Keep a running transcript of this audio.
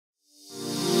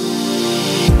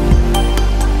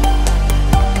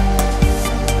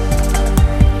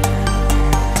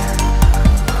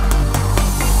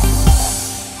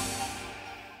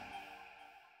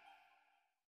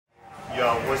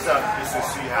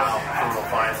Al from A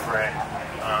Fine Threat.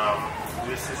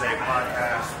 This is a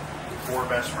podcast for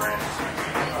best friends.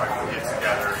 Like we get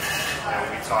together and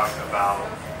we talk about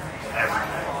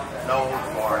everything. No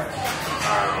holds barred.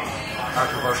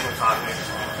 Controversial topics,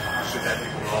 shit that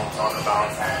people don't talk about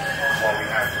while we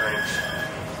have drinks,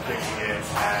 kicking it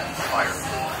at fire.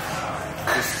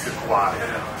 This is the quad.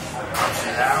 I'm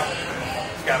Al.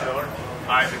 Scott Miller.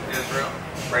 Isaac Israel.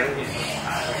 Brandon Houston.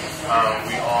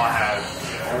 We all have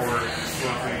 4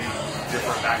 distinctly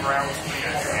different backgrounds,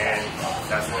 and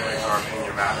that's what makes our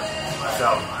opinion matter. So,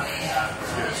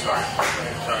 let's get it started.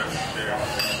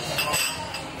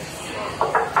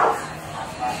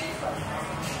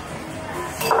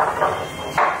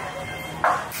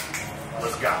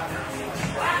 Let's go.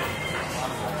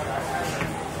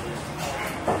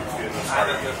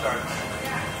 Let's start.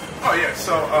 Oh yeah,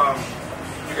 so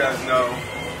you guys know,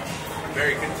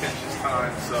 very contentious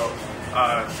time. So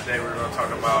today we're going to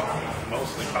talk about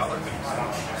mostly politics.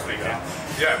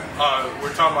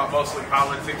 We're talking about mostly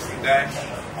politics today.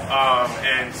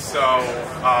 And so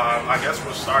I guess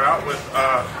we'll start out with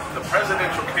the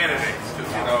presidential candidates,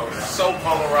 because it's so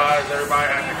polarized.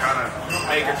 Everybody had to kind of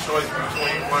make a choice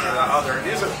between one or the other. And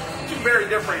these are 2 very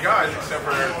different guys, except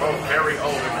for they're both very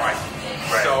old and white.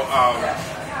 Right. So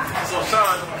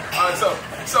Sean,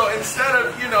 so instead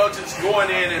of just going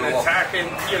in and attacking,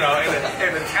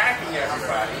 and attacking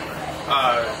everybody,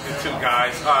 the 2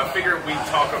 guys, I figured we'd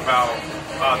talk about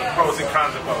the pros and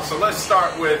cons of both. So let's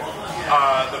start with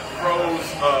the pros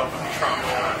of Trump.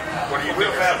 What do you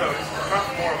think?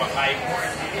 Trump's more of a hype.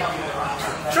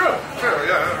 True,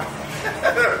 yeah.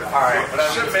 All right, but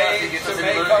as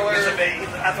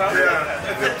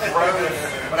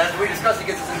we discussed, he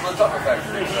gets us into the Tucker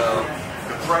factory. So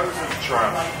the pros of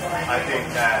Trump, I think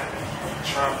that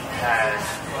Trump has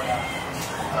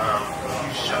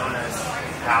he's shown us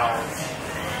how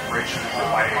racially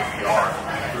divided we are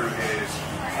through his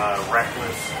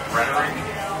reckless rhetoric,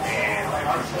 and the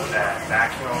people that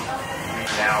back him, we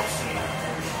now see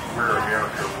where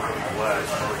America really was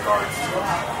in regards to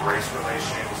race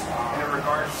relations, and in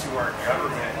regards to our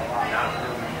government not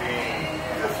really being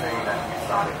the thing that we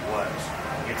thought it was.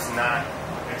 It's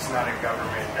not a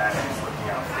government that is looking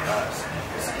out for us.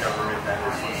 It's a government that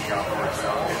is looking out for its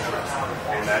own interests,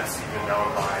 and that's even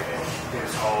known by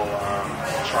his whole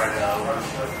trying to lower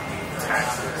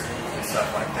taxes and stuff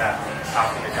like that.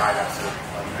 How can a guy that's a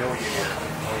millionaire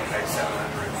only pay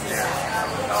 $700?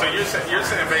 So you're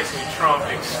saying basically Trump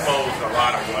exposed a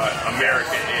lot of what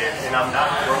America is. And I'm not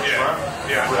pro-Trump,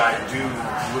 but I do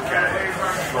look at it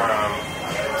from a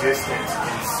distance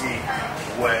and see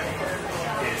what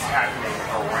is happening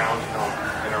around him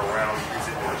and around his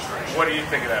administration. What do you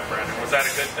think of that, Brandon? Was that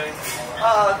a good thing?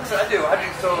 So I do.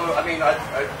 So, I mean, I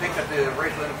think that the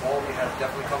racial inequality has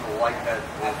definitely come to light, that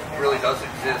it really does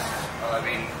exist. I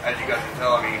mean, as you guys can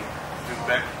tell, I mean, two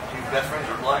best friends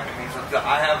are black. I mean, so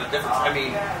I have a different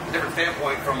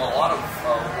standpoint from a lot of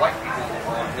white people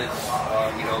on his,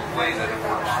 way that it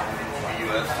works in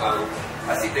the U.S. So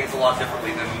I see things a lot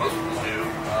differently than most people do.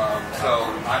 So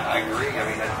I agree. I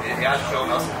mean, it has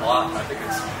shown us a lot. I think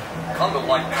it's come to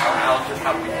light now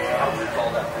how we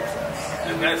recall that process.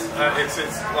 And that's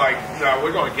it's like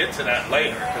we're going to get to that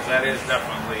later, because that is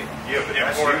definitely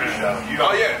important.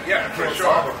 For sure.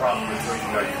 Solve a problem until you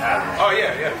know you have it. Oh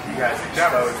yeah. You guys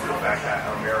expose the fact that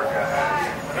America has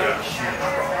a huge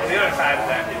problem. The other side of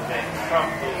that is that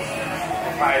Trump is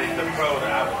probably the pro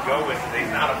that I would go with. He's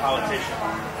not a politician.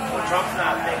 So Trump's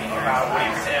not thinking about what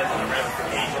he says and the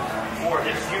ramifications for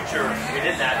his future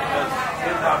within that, because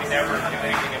he'll probably never do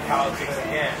anything in politics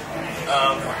again.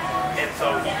 And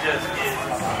so he just is,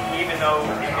 even though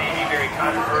it may be very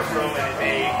controversial and it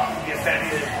may be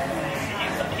offensive,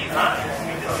 he's honest.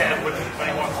 He just says what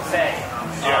he wants to say.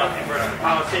 And versus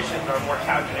politicians are more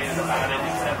calculated about it,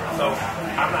 etc. So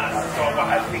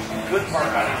I think the good part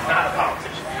about it is not a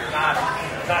politician.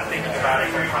 He's not thinking about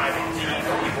it or trying to deceive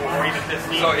people or even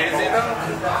mislead people. So is he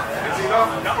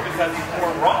though? No, because he's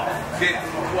more wrong.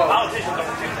 Politicians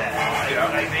don't do that.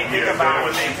 Like they think about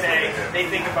what they say. They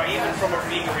think about, even from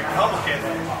being a Republican,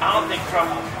 I don't think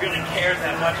Trump really cares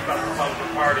that much about the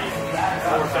Republican Party.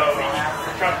 Or so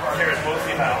Trump cares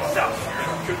mostly about himself.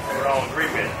 Truth we would all agree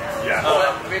with. Yeah.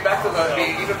 Even back to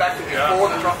before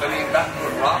the Trump. Back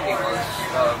when Romney was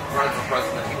running for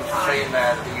president, he was saying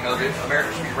that that America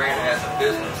should be ran as a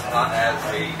business, not as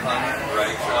a country,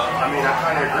 right? So I mean, I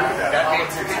kind of agree with that.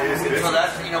 So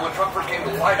that's when Trump first came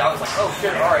to light, I was like, oh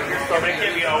shit, all right, here's somebody. But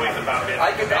it can't be always about business.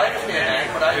 I understand that,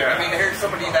 but I mean, here's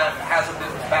somebody that has a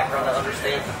business background that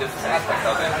understands the business aspect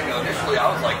of it. Initially, I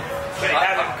was like, But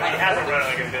he hasn't run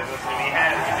like a business. I mean,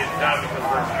 he did not because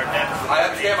our deficit. I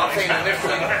understand.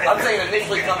 I'm saying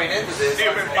initially coming into this,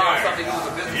 You've been fine. somebody who was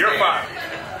a businessman. You're fine.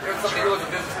 There's somebody who was a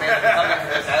businessman coming into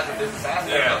this as a business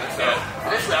aspect of it. So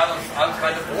initially, I was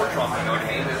kind of for Trump. You know what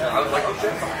I mean? I was like, oh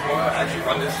shit, I'm gonna actually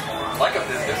run this like a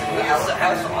business. And he has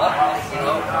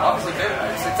obviously been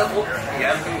successful. He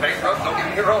has been bankrupt. Don't get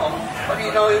me wrong, but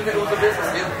you know, it was a business.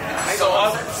 So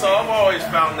I've always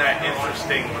found that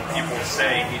interesting when people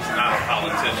say he's not a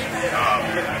politician,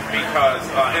 because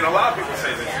and a lot of people say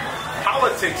this.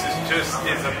 Politics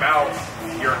is about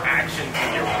your actions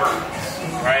and your words,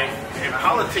 right? And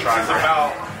politics is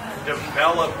about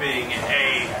developing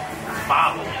a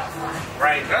following,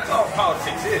 right? That's all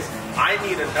politics is. I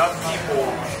need enough people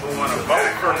who want to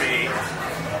vote for me,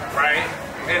 right?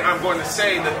 And I'm going to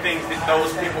say the things that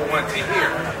those people want to hear.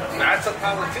 That's a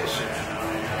politician.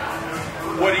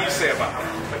 What do you say about that?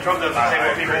 But Trump doesn't say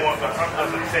what people want. But Trump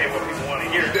doesn't say what people want to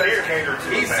hear.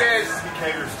 He says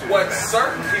what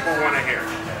certain people want to hear.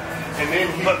 And then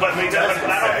but I don't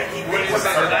think he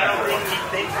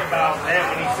thinks about them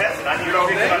when he says it. I think he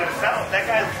thinks about himself. That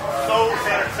guy's so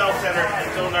self-centered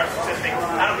and so narcissistic.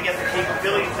 I don't think he has the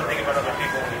capabilities to think about other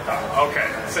people when he talks. Okay,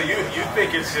 so you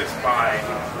think it's just by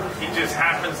he just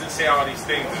happens to say all these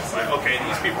things. It's like, okay,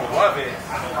 these people love it.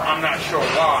 I'm not sure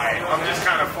why. I'm just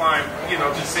kind of flying,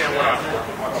 just saying what I'm.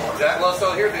 Well,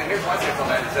 so here's my take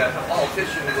on that: is that a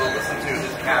politician will listen to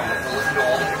his cabinet, will listen to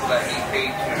all the people that he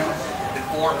paid to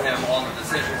inform him on the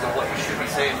decisions of what he should be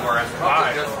saying, whereas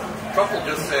Trump will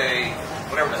just say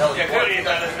whatever the hell he wants. He's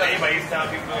not listening to anybody. He's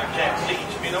telling people to check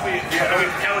bleach. I mean, nobody's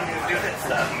telling you to do that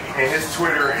stuff. And his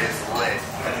Twitter is lit.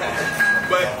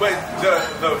 But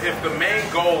if the main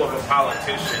goal of a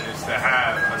politician is to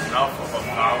have enough of a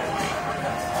following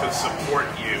to support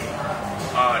you,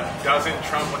 doesn't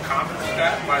Trump accomplish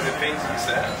that by the things he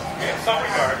says? In some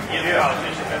regards, he is a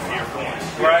politician. That's your point.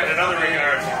 Right. In another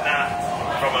regards, he's not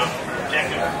from a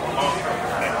objective long-term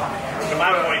perspective. So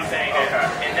my point is saying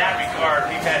that in that regard,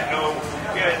 we had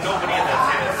nobody in a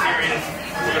serious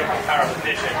political power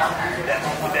position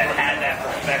that had that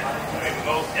perspective. I mean,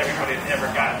 most everybody that's ever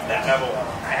gotten to that level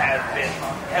has been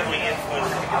heavily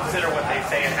influenced to consider what they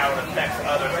say and how it affects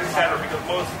others, etc. Because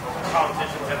most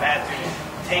politicians have had to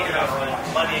take enough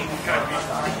money and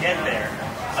contributions to get there.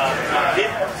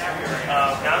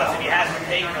 Now, I'm not saying he hasn't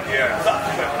taken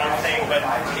subsequent, what I'm saying, but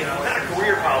he's not a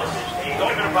career politician. He's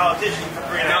only been a politician for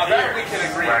 3.5 years. Now that we can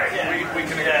agree. Right. Yeah. We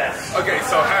can agree. Yeah. Okay,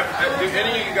 so do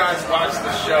any of you guys watch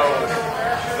the show,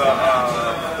 The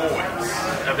Boys?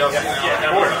 Have y'all seen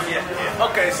that? Yeah.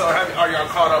 Okay, so are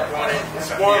y'all caught up on it?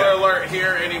 Spoiler alert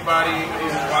here, anybody who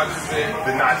watches it,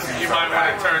 the Nazis. You might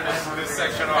want to turn this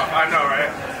section off. I know, right?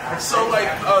 So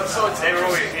so it's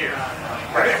always here.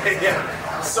 Right. Yeah.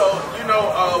 So,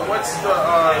 what's the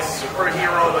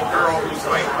superhero, the girl who's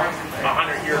like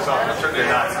 100 years old? What's her name?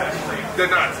 The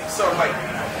Nazi. So,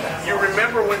 you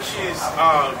remember when she's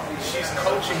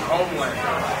coaching Homelander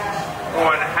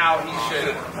on how he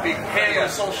should handle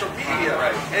social media.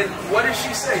 Right. And what does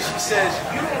she say? She says,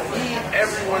 you don't need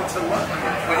everyone to love you.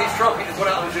 When he's Trump, he just went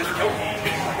out and just killed me.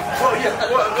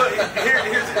 Well,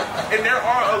 here's and there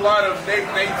are a lot of they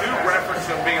do reference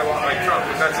him being a lot like Trump,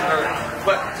 because that's another.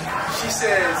 But she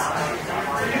says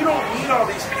you don't need all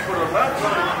these people to love you.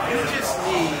 You just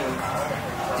need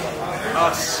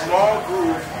a small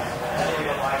group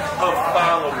of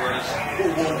followers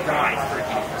who will die for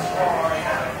you.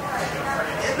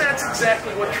 And that's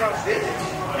exactly what Trump did.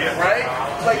 Right?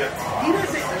 He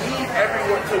doesn't need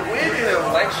everyone to win an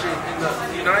election in the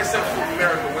United States of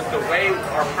America with the way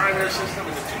our primary system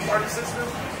and the two-party system.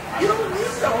 You don't need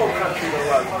the whole country to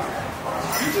love you.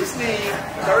 You just need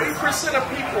 30% of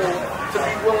people to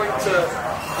be willing to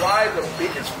fly the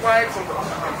biggest flags on the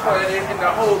planet and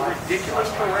the whole ridiculous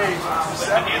parades.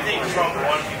 Do you think Trump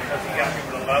won because he got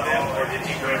people to love him, or did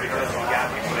he win because he got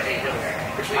people to hate him?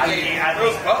 I think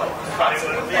both.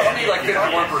 I need like 51%.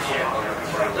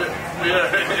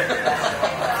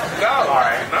 No, all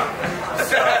right, no.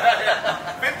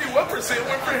 51%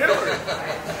 went for Hillary.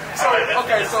 So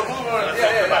okay, so move on.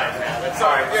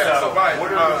 So Biden. What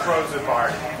are the pros of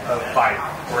Biden?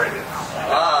 Brandon?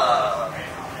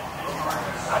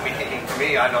 I mean, to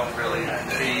me, I don't really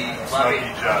see. I really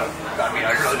don't.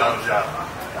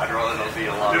 I really don't see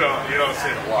a lot. You don't see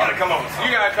a lot. You gotta come up.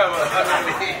 You gotta come up.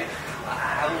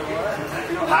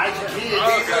 Hide your kids.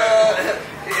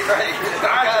 Right.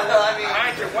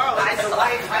 Hide your wallet. Hide your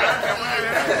wife.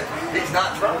 He's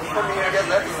not Trump for me. I guess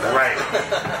that's right.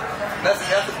 That's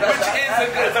the best. Which is a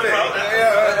good thing.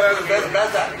 That's the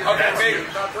best. Okay,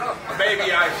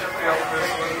 maybe I should feel this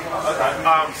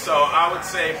one. So I would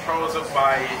say pros of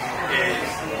Biden is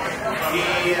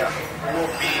he will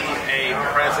be a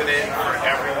president for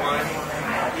everyone.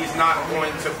 He's not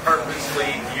going to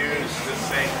purposely use the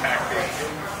same tactics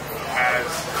as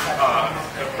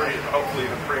hopefully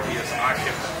the previous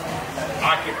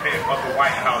occupant of the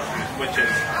White House used, which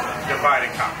is divide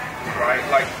and conquer, right?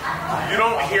 Like, you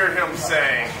don't hear him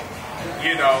saying,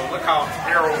 you know, look how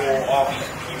terrible all these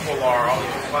people are.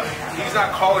 He's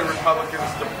not calling Republicans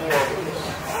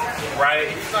deplorables,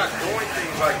 right? He's not doing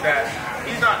things like that.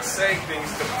 He's not saying things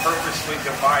to purposely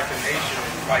divide the nation,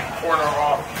 like corner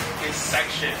off his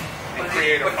section and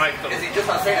create a fight. Is he just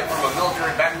not saying it from a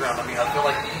military background? I mean, I feel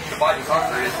like divide and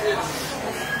conquer is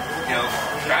you know,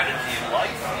 strategy in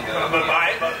life. You know, but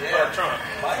Trump.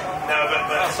 No,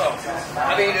 but also,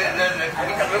 I mean,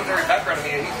 he got a military background. I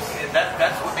mean,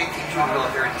 that's what they teach you in the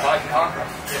military: divide and conquer.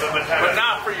 But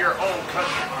not for your own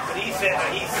country. But he said,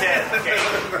 okay,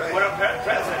 what a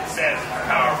president says is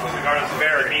powerful, regardless of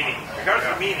the meaning.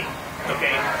 Regardless of the meaning.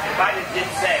 Okay, and Biden did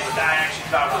say, which I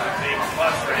actually thought was a big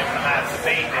plus for him in the last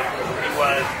debate,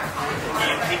 that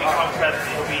he becomes president,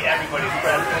 he'll be everybody's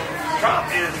president. Trump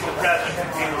is the president for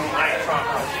people who like Trump,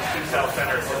 who's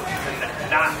self-centered, and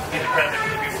not be the president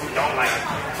for people who don't like him.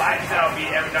 Biden said I'll be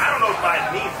everything. I don't know if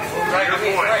Biden needs it. Right,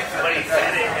 but he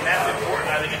said it, and that's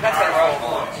important. I think it's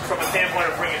powerful from a standpoint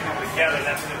of bringing people together.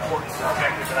 That's an important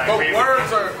perspective that I agree with.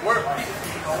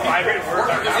 I agree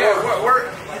with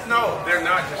words. No, they're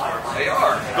not just words. They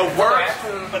are. The words,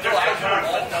 but there's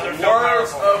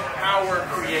words of power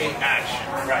create action.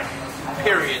 Right.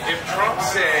 Period. If Trump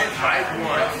said, I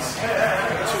want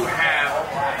to have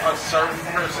a certain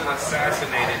person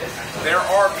assassinated, there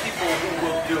are people who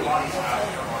will do it.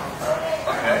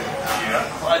 Okay.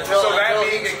 Yeah. Until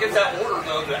he gets that order,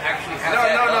 though, to actually have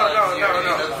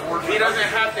No. He doesn't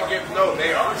have to give, no,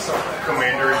 they are something.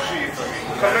 Commander-in-Chief.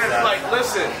 Like,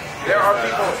 listen, there are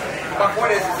people. My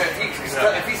point is that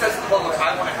if he says to the public,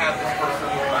 I want to have this person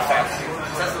assassinated,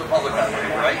 he says to the public that way,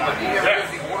 right? But he never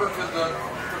gives the order to the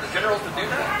generals to do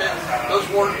that, then those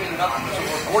words mean nothing.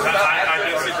 So I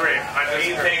disagree.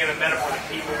 He's taking a metaphor that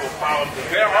people will follow.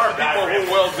 There are people who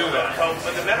will do that. So,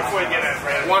 but the metaphor again,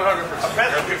 100%. A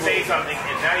president could say something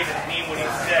and not even mean what he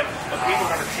said, but people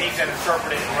are going to take that,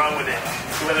 interpret it, and run with it,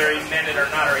 whether he meant it or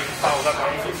not, or he follows up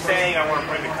on it. He's saying, I want to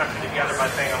bring the country together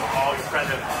by saying I'm all your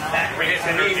president. That brings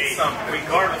energy,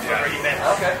 regardless of whether he meant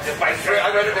it. Okay.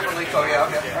 I read it differently, so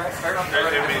yeah, okay. Fair enough.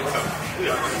 It means something.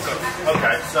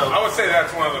 Okay, so I would say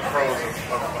that's one of the pros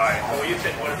of Biden. Well, you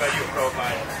said, what about you, pro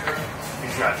Biden?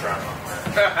 he's not Trump.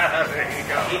 There you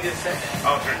go. He just said that.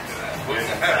 I'll drink to that.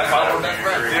 That's my best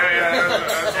friend. Yeah,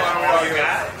 that's what I want to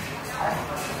got.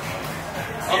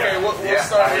 Okay, we'll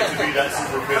start. I hate to be that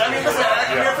superficial. But I mean, listen,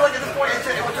 I feel like at this point,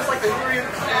 it was just like the Hillary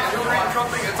and Trump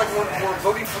thing. It's like we're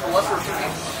voting for the lesser of two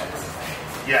evils.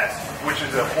 Yes, which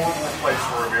is a horrible place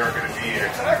for America to be in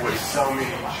with so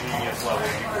many genius level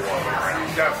people on the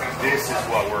ground. Definitely. This is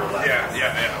what we're left. Yeah.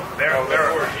 There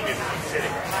were genius in the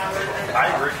city. I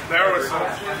agree. There was some.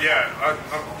 Yeah.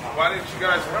 Why didn't you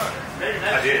guys run?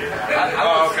 I did.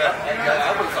 Oh, okay.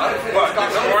 What,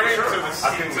 this morning to the I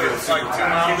couldn't get a like 2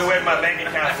 miles? You know where my bank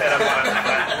account set up on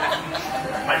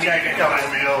my check account.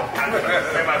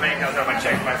 My bank account on my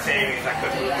check, my savings. I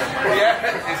couldn't move that money.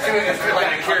 Yeah, it's too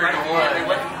like they carried the one.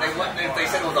 They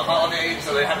said it was a holiday,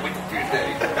 so they had to wait till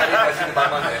Tuesday. I seen it by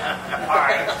Monday.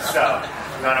 Alright, so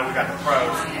now that we got the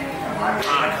pros and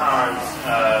the cons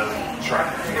of Trump.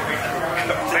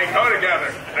 They go together.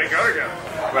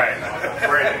 Right.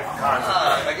 Brandon, cons of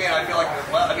Trump. Again, I feel like,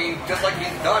 well, I mean, just like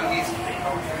he's done,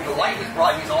 the light he's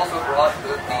brought, he's also brought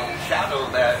the shadow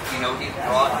that, he's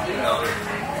brought,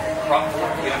 brought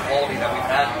forth the inequality that we've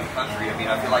had in the country. I mean,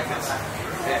 I feel like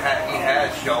he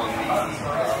has shown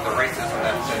the racism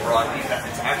that's been brought.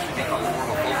 It's actually become more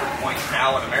of a focal point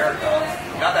now in America.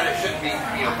 Not that it shouldn't be,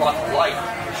 brought to light.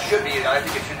 It should be. I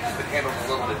think it should just be handled a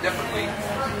little bit differently.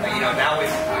 Now we've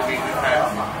had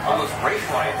almost race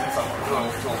riots to an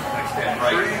extent,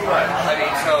 right? Pretty much.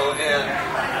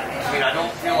 I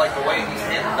don't feel like the way he's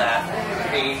handled that.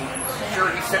 Sure,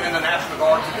 he's sending the National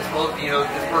Guard to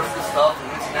disperse this stuff and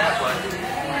this and that, but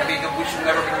we should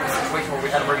never be in a situation where we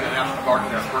had to bring in the National Guard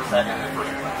to disperse that in the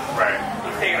first place. Right.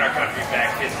 He's taking our country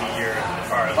back 50 years as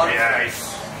far as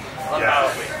race.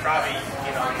 Probably,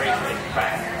 race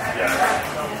back. Yeah.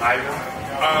 Ivan?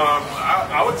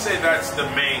 I would say that's the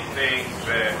main thing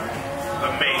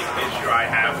the main issue I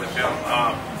have with him.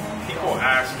 People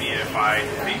ask me if I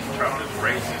think Trump is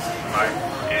racist. My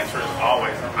answer is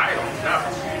always, I don't know.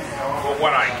 But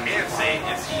what I can say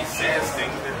is he says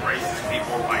things that racist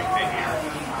people like to hear.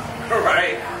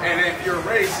 Right? And if you're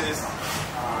racist,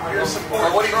 you're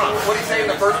supporting What do Trump. you say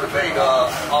in the first debate? All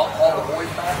the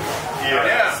boys back?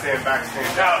 Yeah. Stand back, stand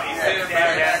down. No, he said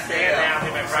stand down,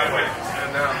 him and Broadway.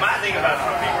 My thing about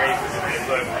Trump being racist is,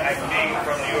 look, like being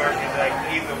from New York is like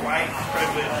he's a white,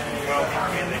 privileged, wealthy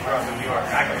kid that grew up in New York.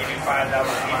 I can give you 5,000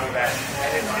 people that,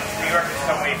 and New York in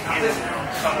some ways is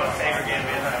somewhat segregated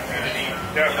in a community,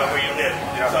 depending on where you live.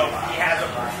 So he has a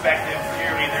perspective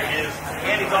clearly there is,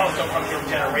 and he's also from his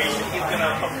generation. He's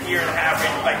gonna appear and have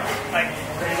like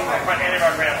any of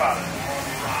our grandfathers.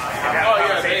 Oh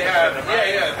yeah, they have.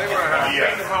 Yeah, they were having.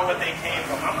 Based upon what they came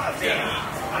from.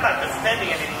 I'm not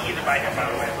defending anything either by him, by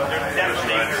the way, but there's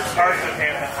definitely parts of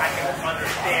him that I can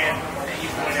understand that he's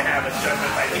going to have a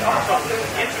judgment. Like, he also is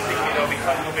interesting,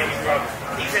 because of the way he grew up.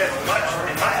 He's as much,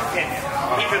 in my opinion,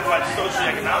 he's as much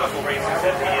socioeconomical racist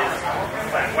as he is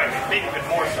black, white, maybe even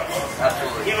more so.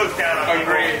 Absolutely. He looks down on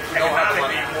people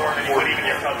economically more than he would even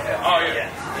your cousin. Oh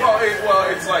yeah. Well,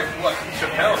 it's like what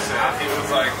Chappelle said. He was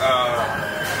like,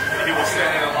 he was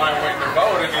standing in line waiting to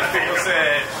vote, and these people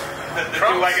said, the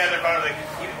two white guys are about like,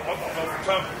 I'm gonna vote for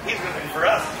Trump. He's gonna for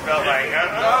us. He felt like,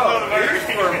 no, he's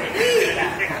for me.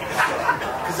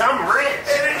 Because I'm rich.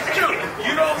 And it's true.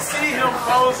 You don't see him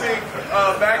posing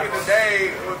back in the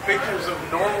day with pictures of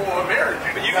normal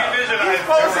Americans. But you can visualize He's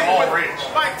posing all with rich.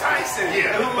 Mike Tyson,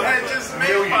 who had just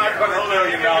made Millionaire. $500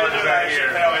 million that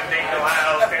year. Chappelle and Dayton,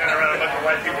 Ohio, standing around a bunch of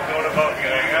white people going to vote.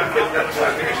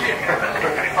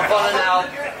 I'm calling out.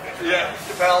 Yeah.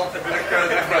 Chappelle, next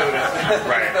president.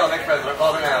 Right. Chappelle, next president. I'm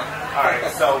calling out. All right,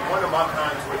 so one of my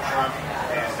cons with Trump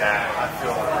is that I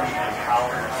feel he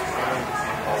empowers women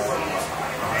and boys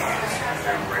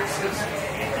and racist,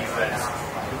 and he lets,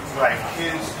 like,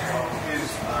 his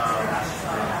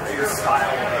style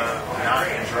of not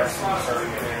addressing certain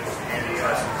things and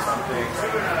addressing some things,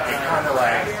 it kind of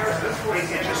like,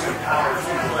 it just empowers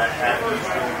people that have these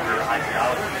older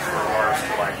ideologies in regards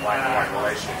to like black-and-white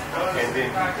relations, and then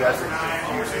he doesn't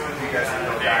confuse it, he doesn't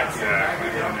go back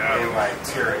and like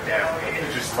tear it down, he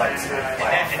just lets it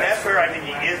like, and that's where I think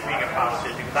he is being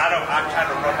apologetic, because I'm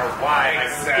trying to remember why.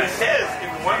 He says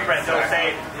in one breath they'll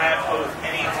say I oppose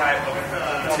any type of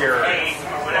hate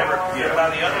or whatever, but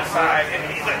on the other side, and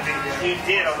he's like, he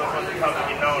did, although from the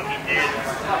company known, he did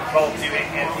both do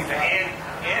Antifa and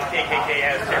KKK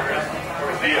as terrorists.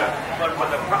 But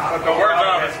the problem, But the words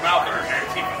out of his mouth are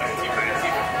Antifa.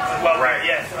 Well, right.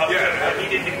 Yes. But he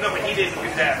didn't do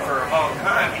that for a long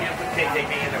time. He didn't put KKK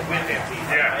in there with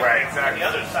Antifa. Yeah, right, exactly. The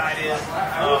other side is,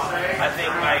 I think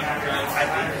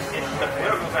it's the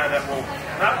political side that will.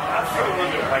 I'm struggling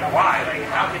with like why. Like,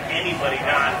 how can anybody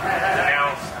not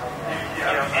denounce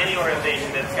any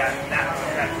organization that's got that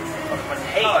much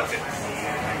hate? Politics.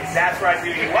 That's where I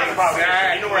feel he was a politician.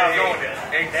 You know where I was going with this.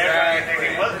 Exactly.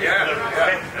 He was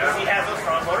because he has a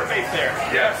strong voter base there.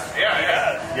 Yes.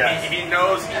 Yeah. He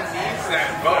knows he needs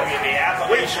that vote.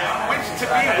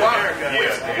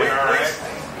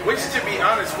 Which to be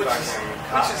honest, which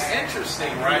is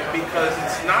interesting, right? Because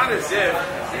it's not as if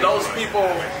those people.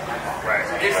 Right.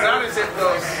 It's not as if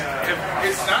those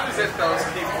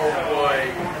people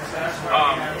would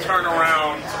turn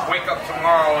around, wake up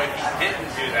tomorrow, and he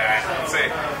didn't do that, and say,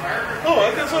 "Oh,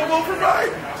 I guess I'll vote for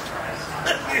Biden."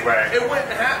 Right. It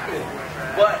wouldn't happen,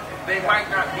 but they might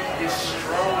not be as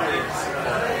strongly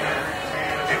supporting him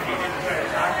if he didn't do it.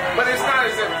 But it's not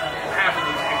as if half of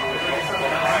these people would vote for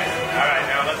Biden. All right,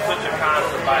 now let's put your cons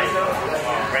for Biden.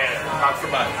 Brandon, cons for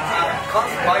Biden.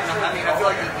 Cons for Biden, I mean, I feel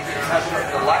like he has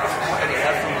the lack of support that he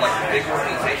has from like big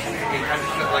organizations. He kind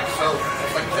of like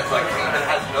that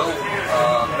has no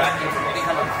backing from any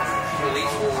kind of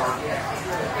police or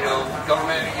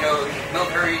government,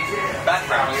 military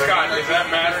background. Scott, does that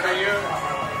matter to you?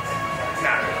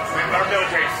 Nah, our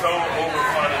military is so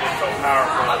overfunded and so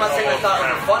powerful. I'm not saying it's not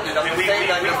underfunded. I'm just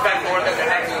saying that we spend more than the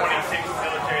next 26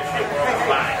 militaries in the world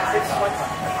combined.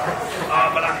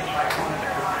 But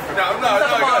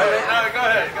Go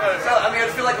ahead. So, I mean, I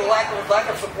just feel like the lack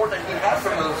of support that he has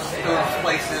from those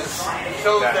places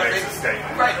shows that makes a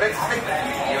statement. Right, makes a statement.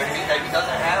 You know what I mean? That he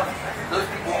doesn't have those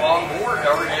people on board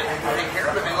or to take care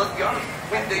of them. And let's be honest,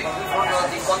 when they defund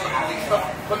the police stuff,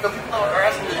 when the people are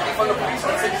asking to defund the police,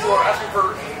 let's say people are asking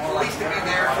for police to be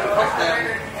there to help them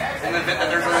in the event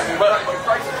that there's a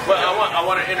crisis. But I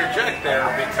want to interject there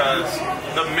because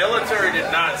the military did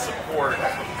not support.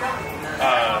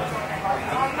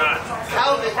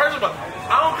 First of all,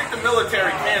 I don't think the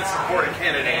military can support a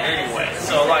candidate anyway.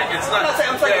 So, like, it's not.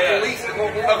 I'm saying the police.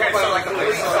 Okay, so like the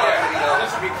police side.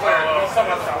 Just to be clear.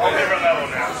 On different level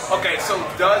now. Okay, so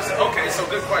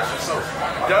good question. So,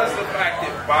 does the fact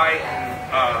that Biden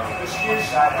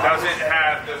doesn't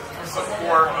have the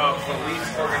support of police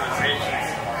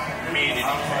organizations community.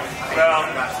 Well,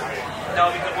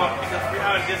 no, because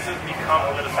this has become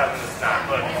politicized and it's not.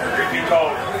 But truth be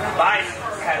told, Biden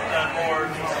has done more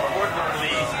to support the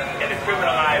police and to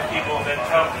criminalize people than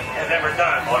Trump has ever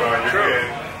done. Oh, no, true.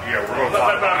 Yeah, we're going to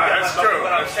talk about that. That's true.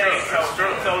 What I'm That's saying.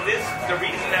 true. So the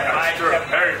reason that Biden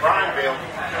kept Very Brian Bill.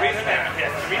 the reason that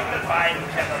Biden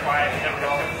kept quiet and never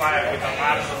complied with a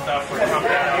lot of the stuff where Trump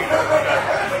had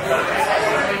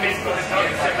basically just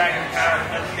don't sit back and kind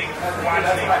of let things, watch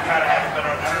things, and try to have a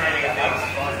better understanding of things.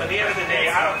 But at the end of the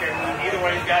day, I don't care who either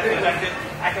one of these guys is elected.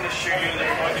 I can assure you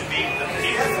there's going to be the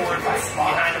police force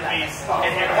behind the police,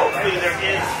 and hopefully there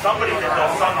is somebody that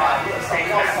does something to say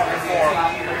massive reform.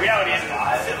 The reality is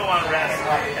civil unrest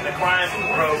and the crime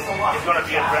growth is going to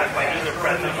be addressed by either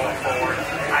president going forward.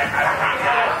 I think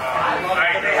that.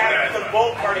 They have, because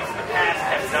both parties in the past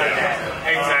have done that.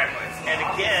 Exactly. And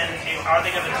again, are they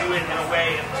going to do it in a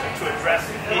way to address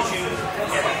issues and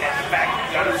the fact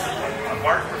that a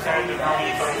large percentage of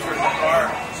police officers are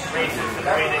racist in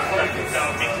the way they conduct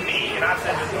themselves? Makes me, and I've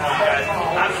said this to all you guys,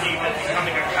 I believe that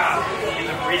becoming a cop is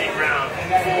a breeding ground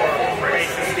for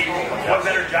racist people. What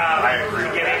better job to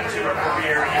get into a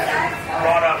career if you're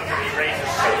brought up to be racist?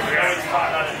 So you're always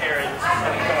taught not to inherit and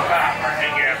become a cop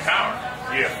and you have power.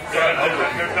 Yeah.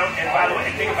 There's no, and by the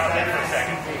way, think about that for a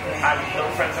second. I have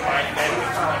little friends of mine that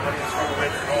went to school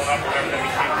with growing up, whatever, that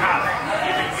became cops.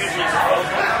 These are usually supposed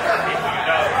to be people you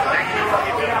know, that give the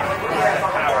ability to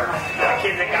have power. A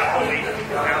kid that got bullied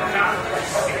become a cop.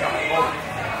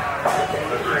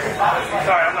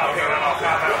 Sorry, I'm not picking on all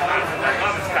cops. I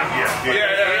love this cop.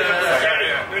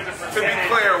 To be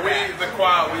clear, the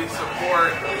Quad, we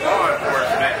support law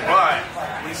enforcement, but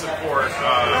we support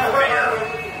fair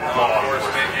law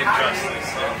enforcement and justice,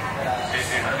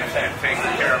 and taking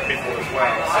care of people as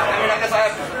well. So, I mean, I guess I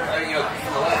have to,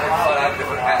 from the left side, I have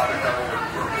different aspects of it.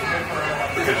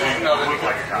 Because you look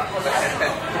like a cop.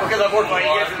 Because I've worked with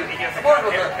I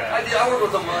work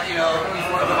with them, he's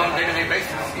one of them on a day-to-day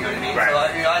basis, you know what I mean? Right. So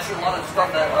I see a lot of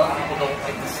stuff that other people don't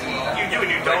get to see. You do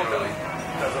and you don't, though.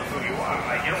 Because of who you are.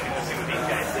 Like, you don't get to see what these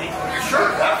guys see. Sure,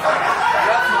 that's right.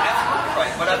 You're absolutely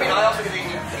right. But I mean, I also get to,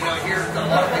 hear a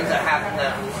lot of things that happen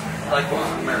that, like most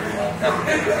Americans never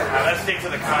do. Now, let's stick to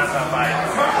the cons on Biden.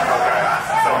 Okay.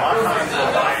 So my cons on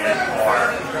Biden are,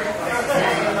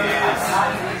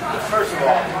 first of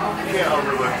all, you can't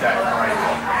overlook that right.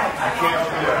 You can't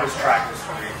overlook his track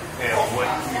history and what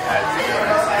he has done.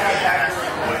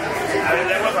 I mean,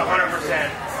 there was 100%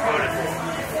 voted for.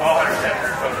 All 100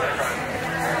 senators voted for Trump.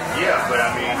 Yeah, but I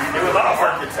mean, it was all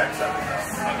architects of it though.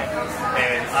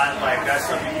 And that's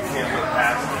something you can't look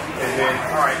past. And then,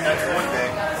 all right, that's one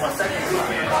thing. My second thing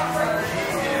is,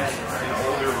 he is an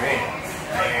older man,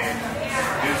 and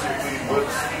physically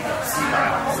looks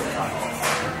senile sometimes.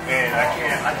 And I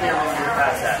can't really get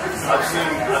past that. I've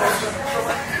seen.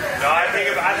 No, I think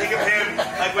of him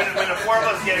like when the four of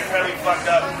us get incredibly fucked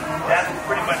up. That's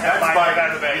pretty much how Biden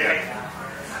got the bag. Yeah.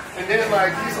 And then,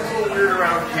 he's a little weird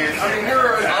around kids. I mean, you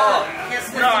can't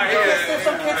stiff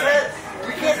some kid's head.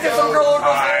 You can't stiff some girl over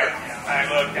his head.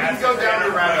 Alright, look, can go down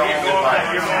the rabbit hole.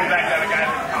 You're going back to the guy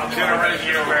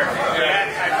generation where that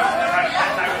type of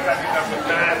stuff was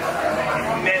not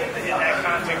meant in that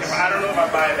context. I don't know if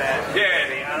I buy that.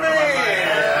 Yeah.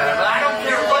 I don't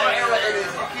care what era it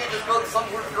is. You can't just go to some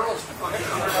weird girls.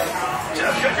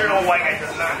 Just because you're an old white guy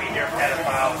does not mean you're a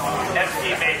pedophile.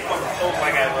 Epstein made fucking old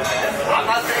white guy look like that. I'm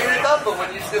not saying it does, but when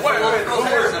you stiff some little girl's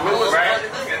hair in the middle of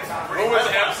Who was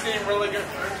Epstein really good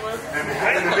friends with? In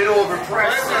the middle of a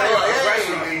press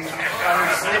release,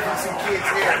 sniffing some kid's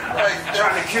hair,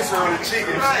 trying to kiss her on the cheek,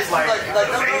 and she's like, no,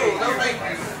 thank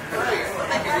you.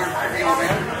 Thank you, you're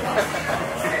man.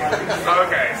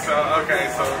 Okay, so.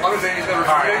 I'm just saying you never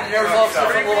saw some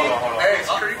little. Hey,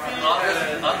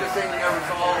 I'm just saying you never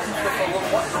saw some little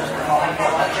white girls.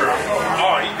 True.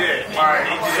 Oh, he did. All right,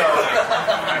 so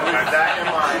with that in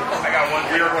mind,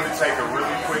 we are going to take a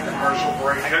really quick commercial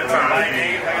break. Good time.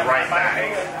 Right back.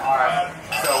 All right.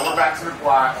 So we're back to the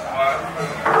block.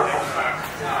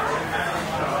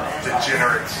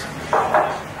 Degenerates.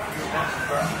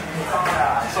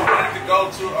 So we have to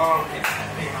go to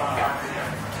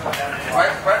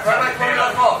Right back to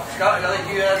your call. Scott, I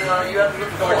think you had to look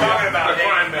for We're talking about the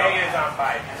crime bill. Megan's on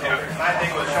Biden. My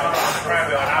thing was Sean on the crime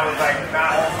bill, and I was like,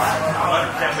 not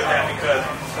 100% with that because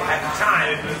at the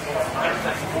time it was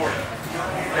 100% supported.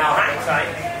 Now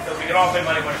hindsight, because we can all pay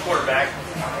money when a quarterback,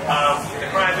 the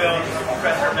crime bill is a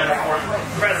professor metaphor,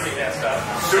 incredibly messed up.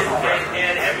 Super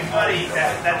and everybody,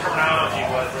 that terminology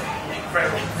was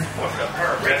incredibly fucked up.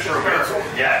 Racial.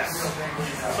 Yes.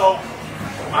 So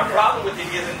my problem with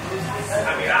it isn't,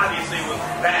 I mean, obviously it was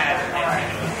bad and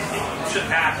it was shouldn't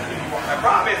happen. My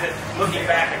problem is that looking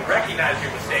back and recognizing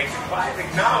your mistakes requires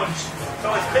acknowledge.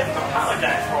 So it's been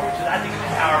apologized for, which is, I think, is a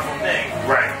powerful thing.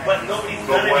 Right. But nobody's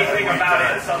done anything about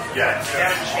it. So yes. They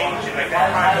haven't changed it. Like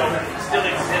that crime bill still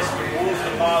exists. The rules,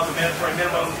 the laws, the mandatory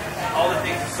minimums, all the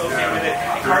things associated with it.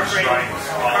 Incarcerating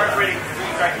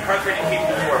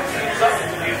people for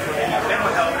substance abuse,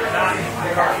 mental health, or not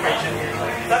incarceration.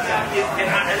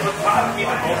 And what bothers me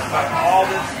the most about all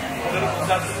this political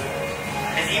substance,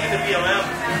 and even the BLM,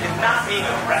 is not being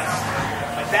addressed.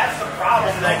 Like that's the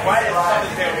problem. Like why did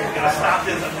something say we're going to stop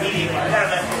this immediately? We have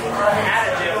that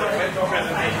additive of mental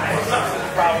presentation for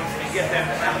substance problems and get them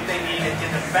what they need and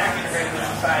get them back integrated into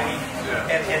society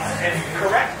and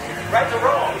correct right the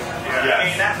wrong. I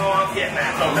mean, that's all I'm getting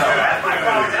at. So that's my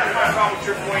problem. That's my problem with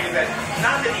your point is that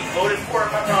not that he voted for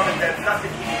it. My problem is that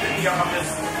nothing he's in the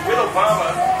office with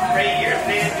Obama for 8 years.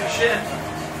 They didn't do shit.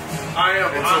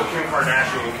 Until Kim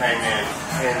Kardashian came in,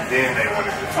 and then they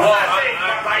wanted to talk. Well, I think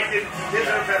Biden did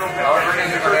the federal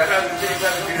president. The first president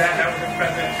didn't do that. That was the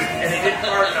president, and they did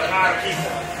pardon a lot of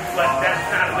people. But that's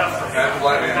not enough for me. That's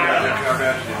why they did Kim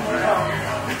Kardashian.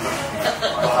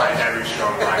 Behind every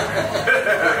strong black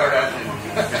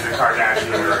man is a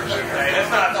Kardashian or a Jenner. Hey,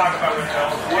 let's not talk about what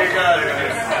else. Let's not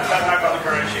talk about the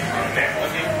current shit. Okay,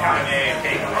 let's get Kanye and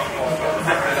Kate.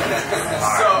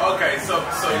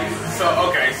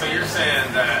 So you're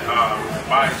saying that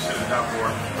Biden should have done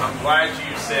more. I'm glad you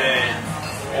said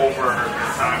over the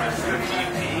time as the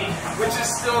VP, which is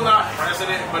still not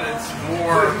president, but it's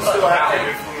more. Still have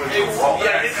to influence.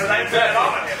 Yeah, because I said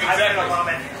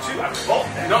Obama too. I'm both.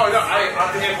 No, I'm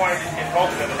disappointed in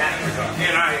both of them in that regard.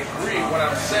 and I agree. What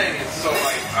I'm saying is, so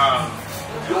like,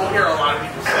 you'll hear a lot of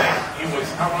people say he was.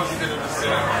 How long has he been in the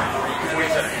Senate?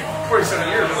 47 years. 47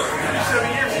 years.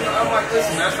 You know, I'm like,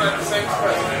 listen, that's not the same as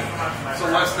president. So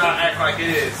let's not act like it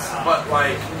is. But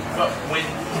when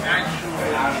he actually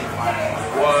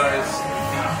was,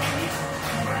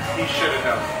 he should have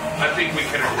known. I think we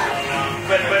can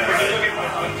agree. But when you look at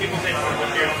when people say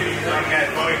when you're two, you look at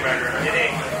voting record, it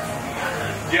ain't.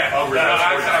 Yeah. Oh, really?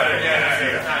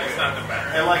 It's not the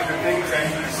matter. And like the things that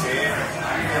he said,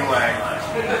 even like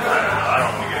I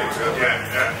don't want to get into it.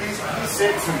 Yeah. He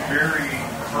said some very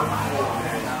hurtful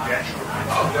and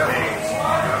detrimental things,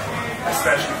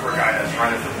 especially for a guy that's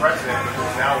running for president.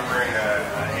 Because now we're in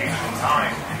an age and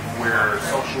time where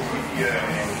social media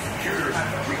and computers,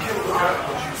 we can look up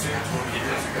what you said 20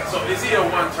 years ago. So is he a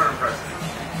one-term president?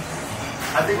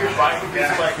 I think if Biden gets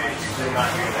elected, he will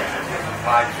not do that.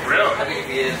 Really? I think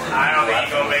if he is. I don't think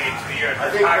he's gonna make it 2 years.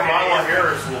 I think Kamala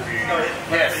Harris will be.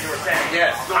 Yes, you were saying.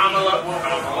 Yes. Kamala will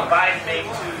Biden make 2.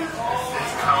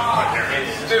 It's Kamala Harris.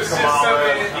 Just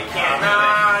something you can't.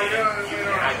 Nah, you don't.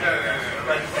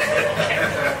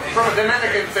 From a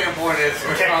Dominican standpoint, it's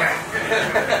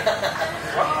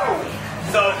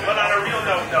So, but on a real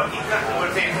note, no, he's not going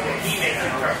to say he makes 2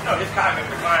 terms. No, his cognitive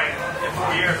decline in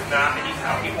 4 years from now,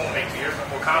 he won't make 2 years.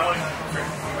 Well, Kamala.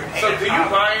 So do you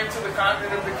buy into the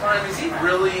cognitive decline? Is he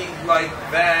really like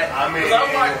that? I mean,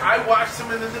 I watched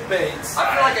him in the debates. I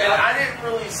feel like I didn't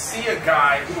really see a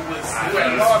guy who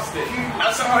had lost it. I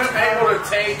saw him able to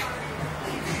take.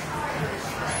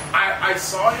 I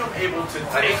saw him able to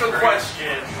take a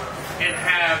question and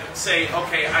say,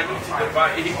 okay, I need to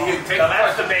divide. He'd take a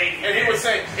question, and he would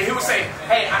say,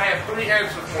 hey, I have 3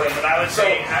 answers for you. But I would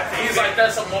say, he's like,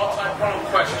 that's a multi-pronged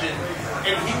question.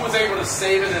 And he was able to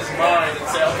save in his mind and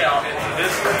say, okay, I'll answer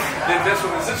this one, then this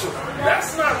one, and this one.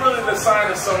 That's not really the sign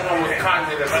of someone with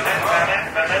cognitive.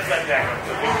 But let's let that go,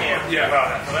 because we can't do about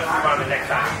that. So let's move on to the next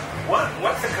time.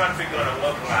 What's the country going to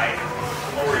look like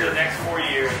over the next 4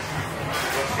 years?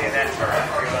 We'll see in that term.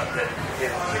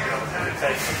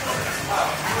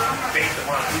 Based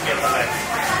upon who gets elected.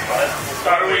 We'll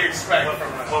start What do we expect?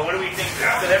 Well, what do we think?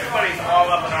 Because everybody's all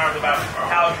up in arms about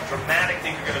how dramatic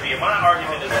things are going to be. And my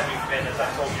argument is always been, as I've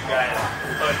told you guys,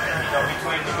 but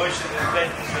between the Bushes and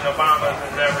Clintons and Obamas and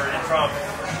whatever and Trump,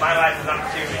 my life has not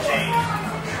particularly changed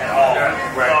at all.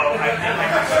 Right. So I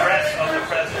think the stress of the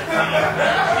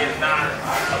presidency is not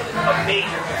a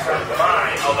major concern of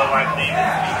mine, although I believe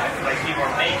that like people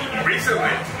are making it.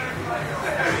 Recently.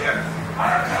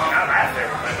 Not after.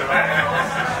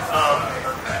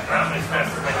 I'm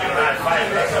expensive when you and I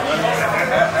fight.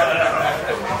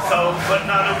 So, but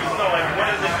no, like,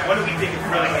 what do we think is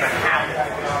really going to happen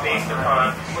based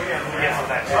upon who gets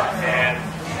elected and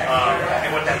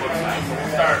what that looks like? So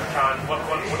we'll start, John, what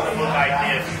are the little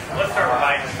ideas? Let's start with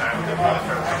Biden this time.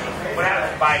 What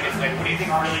happens if Biden gets elected? What do you think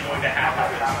is really going to happen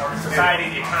with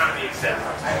society, the economy, etc.?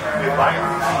 If Biden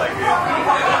gets elected,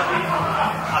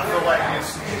 I feel like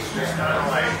it's just kind of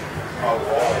like a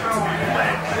wall to be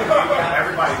led.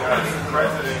 Everybody everybody knows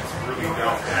presidents really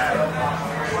don't have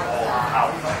all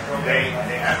power. They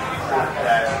have people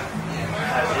that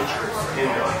have interest in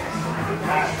the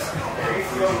past,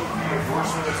 including the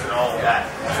endorsements and all of that.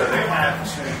 So they have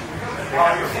to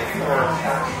perform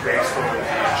based on the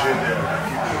agenda of the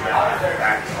people that are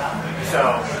backing.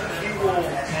 So he will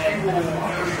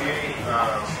create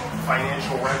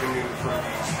financial revenue for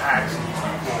these PACs and these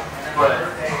people. But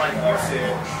like you said,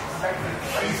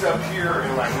 he's up here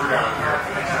and like we're down here.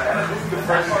 Who the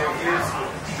president is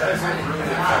doesn't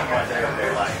really affect my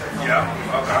day-to-day life.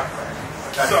 Yeah. Okay.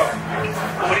 So,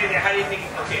 how do you think?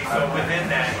 Okay, so within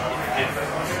that, if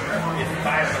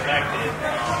Biden's elected,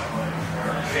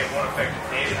 it won't affect the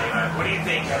day-to-day life. What do you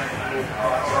think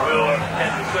will or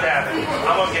potentially could happen?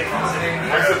 I'm gonna get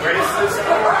as a racist.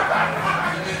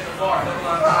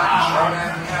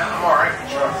 I'm all right with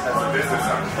Trump as a business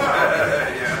owner.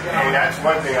 And that's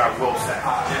one thing I will say.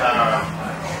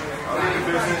 The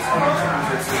business,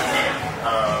 the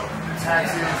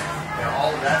taxes, and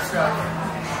all of that stuff.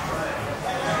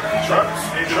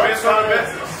 Trump's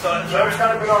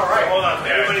kind of been all right. Hold on,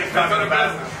 everybody's talking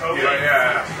about COVID.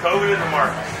 COVID in the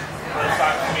market. Let's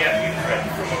talk. We have to use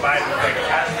from a Biden perspective,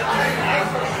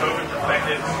 from a COVID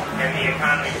perspective, and the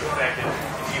economy perspective.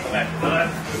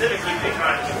 Specifically the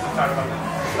economy, we're talking about the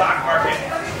stock market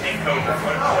and COVID.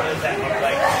 What does that look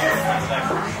like from your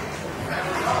perspective?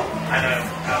 I know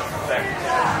how perspective.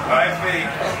 I think.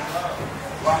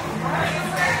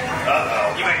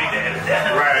 You might need to edit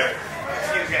that. Right.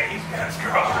 He's kind of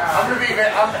strong. I'm gonna be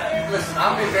very. I'm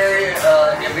being very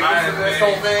ambiguous with this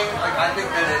whole thing. Like I think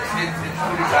that it's pretty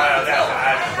hard to tell.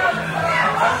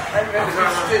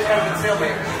 It's kind of been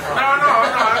stalemate. No.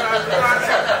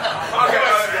 Okay.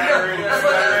 That's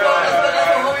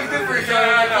what homies do for each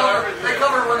other. They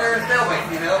cover when they're in stalemate,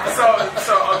 you know. So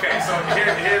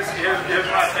here's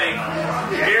my thing.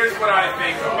 Here's what I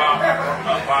think about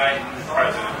Biden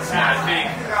presidency. I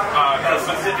think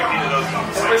specifically to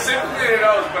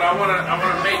those, but I want to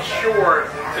make sure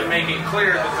to make it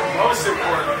clear that the most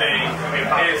important thing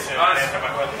is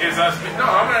us. No,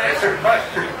 I'm going to answer your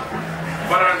question.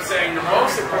 But I'm saying the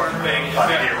most important thing is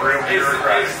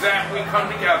that we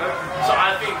come together. So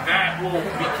I think that will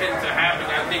begin to happen.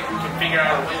 I think we can figure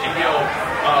out a way to deal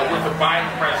with the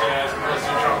Biden president as opposed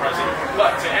to the Trump president.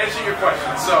 But to answer your question,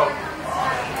 so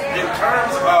in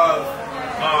terms of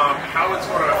how it's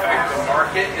going to affect the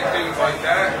market and things like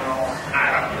that,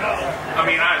 I don't know. I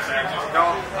mean, honestly, I just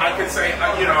don't. I could say,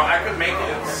 I could make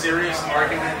a serious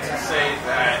argument to say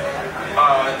that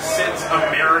since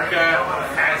America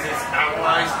has its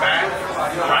allies back,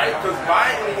 right? Because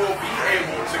Biden will be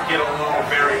able to get along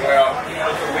very well with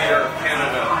the leader of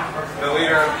Canada, the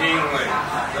leader of England,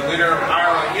 the leader of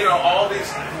Ireland. All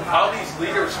these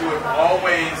leaders who have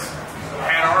always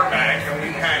had our back and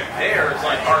we've had theirs,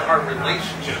 like our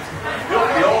relationships. He'll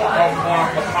build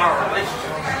upon our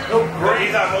relationships.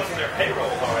 He's on most of their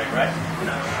payrolls already, right? I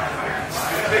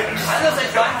was gonna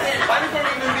say Biden can't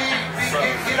even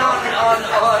get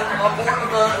on board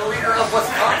with the leader of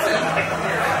Wisconsin.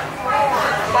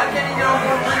 Biden can't even get on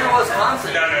board with the leader of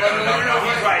Wisconsin. No,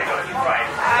 he's right.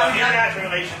 International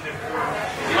relations improve.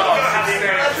 You don't know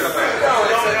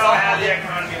how the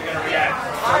economy is going to react.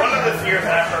 So one of the fears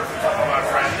that I've heard from some of my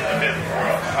friends in the business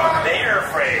world, they're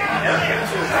afraid, and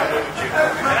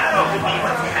I don't believe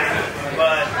it's happening,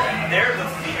 but there's a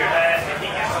fear that if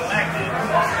he gets elected,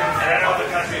 and I know the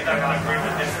country is not going to agree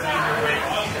with this either way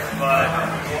either, but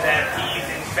that he's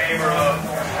in favor of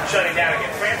shutting down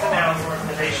again. France announced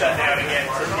that they shut down again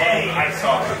today. I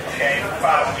saw it. Okay, for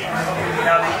 5 weeks.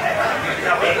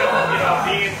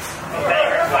 Being a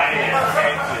banker finance,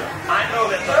 okay, I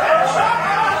know that the last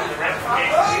shutdown, the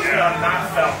ramifications, we have not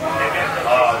felt.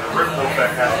 The ripple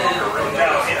effect has to be real.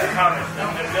 No, it's coming.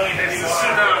 The millions of people.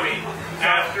 Tsunami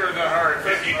after the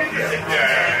hurricane. If you do this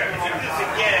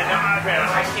again,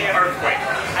 I can't earthquake.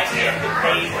 I can't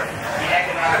debate the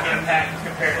economic impact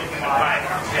compared to human life.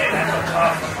 Okay, that's what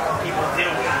tough people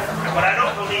deal with. But I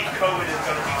don't believe COVID is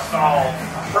going to be solved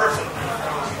personally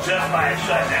just by a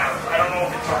shutdown. I don't know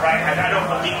if it's the right. I don't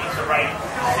believe it's the right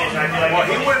decision. I feel like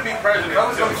he wouldn't be president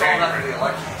until January.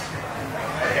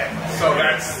 Okay, so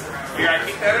we gotta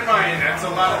keep that in mind. That's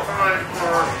a lot of time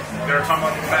for. They're talking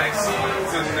about the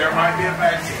vaccines, and there might be a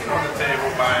vaccine on the table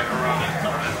by around that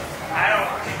time.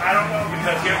 I don't know,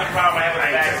 because here's the problem I have with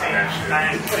the vaccine.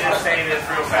 I'm just saying this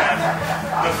real fast.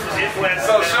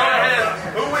 So show of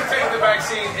hands, who would take the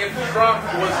vaccine if Trump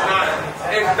was not,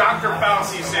 if Dr.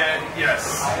 Fauci said,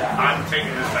 yes, I'm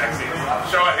taking this vaccine?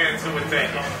 Show of hands, who would take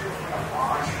it?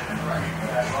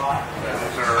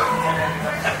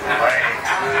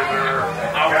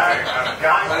 I've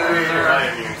got my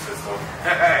immune system.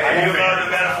 And you know the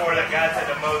metaphor that God said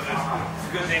to Moses, it's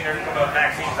a good thing there come out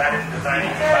vaccines. I didn't design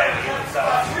it by the human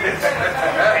side.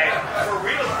 And for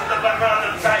real, the background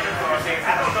of the side of what you're saying,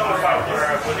 I don't know if I were,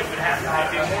 but it would have to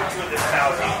be more to this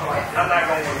housing. I'm not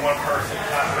going with one person.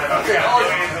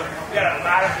 We got a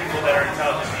lot of people that are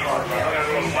intelligent people. I'm going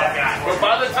to go with one guy. But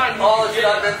by the time you All the shit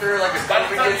I've been through, like a by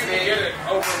the time you get can get it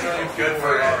over a million Good people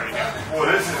for it. already. Well,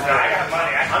 this is I got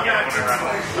money. I can get one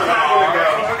around. I'm not going to go.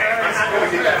 I'm not going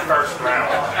to get that first round.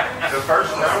 The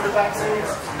first round of vaccines,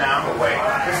 now I'm away.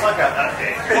 It's like a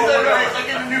update. It's like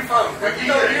getting a new phone. Like, you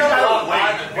don't have to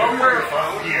wait. But we're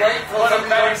Wait till but a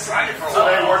somebody's vaccine, excited for a So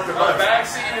they while. work the a bus.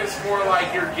 vaccine is more like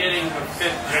you're getting the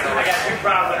fifth I generation. got two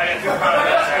problems. I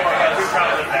got two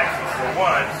problems with vaccines. For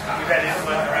one, we've had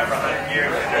insulin around for 100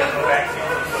 years, and there's no vaccine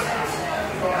for insulin.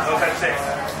 No such thing.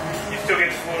 You still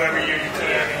get the flu every year. You can.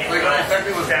 Like,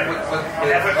 exactly what That's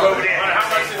what COVID is. How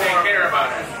much do they care about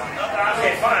it?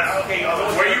 Okay, fine. Okay,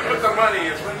 Where you put the money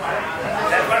is when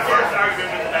that's my first argument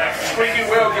with the vaccine. squeaky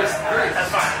wheel gets through. That's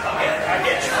fine. Okay, I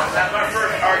get you. That's my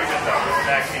first argument though with the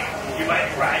vaccine. You might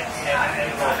be right, and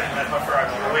that's my first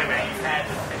argument. Wait a minute, you had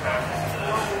this thing.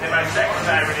 And my second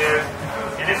argument is,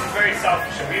 and this is very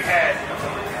selfish, and we've had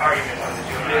arguments on the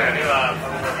show.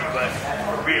 But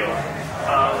for real,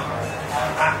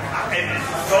 and it's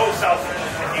so selfish,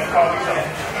 and you call me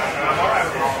selfish. I'm alright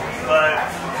with it, but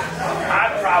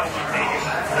I'd probably take it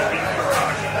the least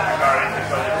regarding the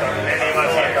COVID. Any of us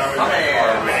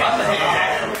here?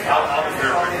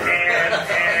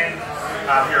 And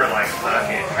I'm here like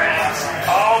fucking friends.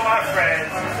 all my friends,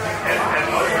 and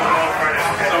most of my friends,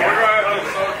 So we're going to have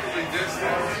to socially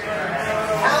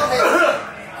distance.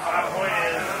 my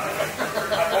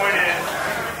point is,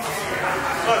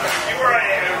 look, if you were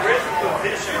in a risk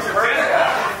position, if you were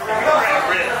at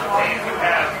risk, and you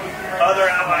have other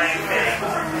outlying things,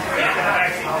 and the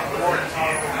vaccine is important to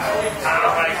you,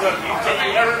 I'm like, look,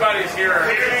 Everybody's here.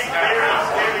 clearly, you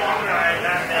and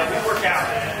I, we work out,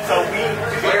 so we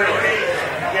clearly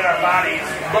get our bodies.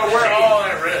 But we're all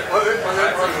at risk. But look, if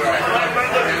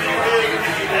you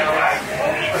live right,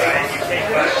 you take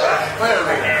right,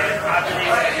 and I believe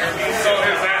that you're being So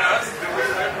is that us? Do we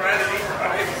live right at each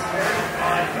right?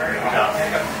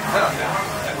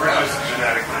 We're just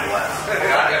genetically less.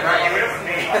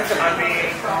 I mean,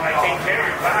 I take care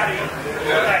of your body.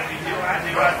 What like you do, I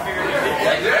do. I figure you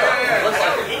do.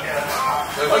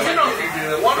 Well, you know,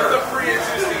 one of the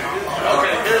pre-existing.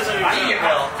 Okay, here's an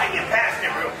example. I get past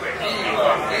it real quick.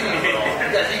 You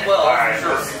guys eat well, All right, for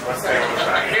sure. let's stay with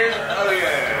that. Here's, oh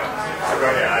yeah. So go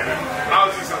ahead. I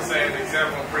was just gonna say an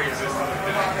example of pre-existing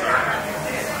conditions are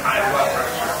high blood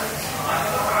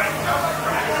pressure.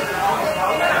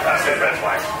 I said red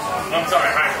flag. I'm sorry,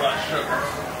 high blood sugar.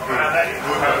 High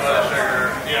blood sugar.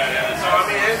 Yeah. So I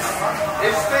mean,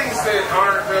 it's things that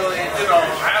aren't really, you know,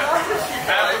 half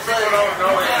people don't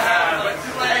know they have. But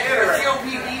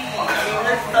COPD. I mean,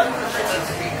 there's tons of shit that's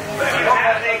speaking.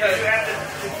 You have to,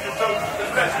 so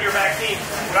especially your vaccine,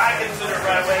 what I consider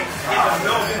right away is a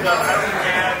milk stuff.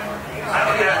 I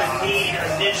don't have the need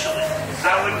initially.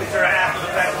 I would consider after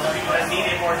the fact that people that need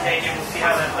it more take it. We'll see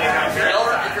how that plays out. If you're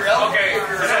elderly, Okay.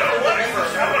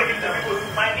 I want to give the people who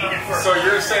might need it first. So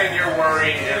you're saying you're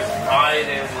worried if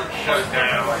Biden would shut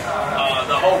down?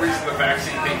 The whole reason the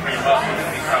vaccine thing came up was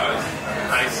because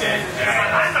I said that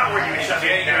I'm not worried you shut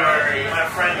it down. January. My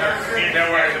friends are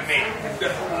Don't worry. to me.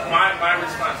 My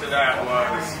response to that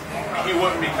was he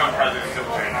wouldn't become president until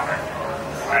January.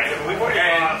 Right?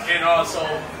 And also,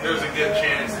 there's a good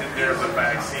chance that there's a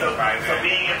vaccine by then. So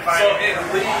being in So at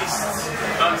least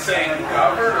I'm saying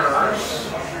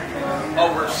governors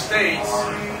over states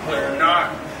would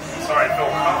not,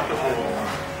 feel comfortable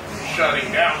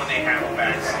shutting down when they have a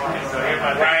vaccine. So here's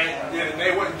my Right? Yeah,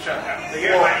 they wouldn't shut down.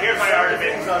 here's my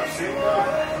argument.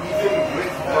 Even with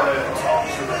the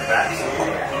talks of the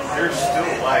vaccine, there's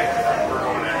still like we're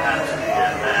going to have to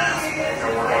get masks and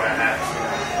we're going to have to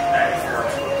adhere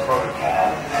to a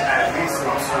protocol at least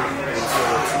until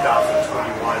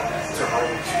 2021 to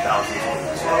early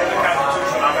 2022. The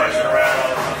Constitution, I'm rushing around.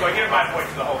 So here's my point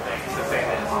to the whole thing, is to say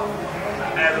this.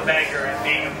 As a banker and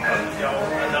being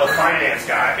a finance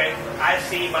guy, okay, I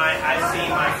see my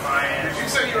clients. Did you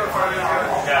say you were a finance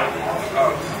guy? Yeah.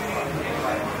 Oh.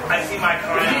 I see my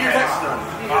clients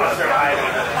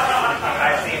surviving.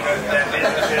 I see that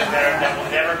businesses that will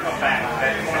never come back.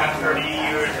 That 20, 30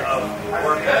 years of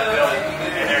work that's built,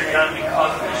 and they're done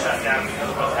because of the shutdown, because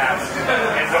of what's happened.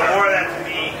 And so more of that to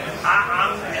me,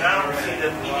 I don't see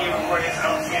the media reporting, I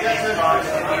don't see any response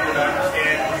to people to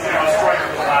understand destroying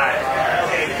people's lives.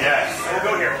 Okay, yes. We'll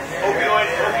go here.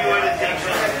 Opioid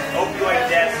addiction, opioid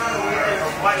deaths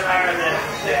are much higher than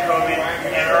COVID,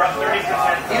 and are up 30%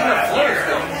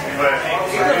 But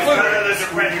He's a fluke. None of the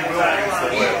depression side.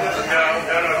 No.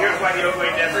 Here's why the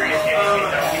opioid deaths are he's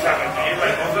talking about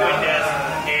opioid deaths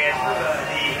and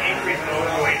the increase in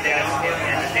opioid deaths and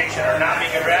addiction are not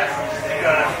being addressed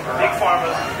because big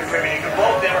pharma's contributing to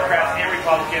both Democrats and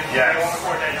Republicans. They won't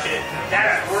support that shit.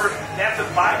 That's a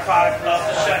byproduct of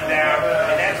the shutdown,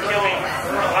 and that's killing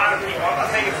a lot of people. I'm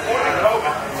not saying it's more than COVID,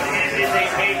 but it is a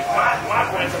major, my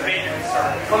point is a major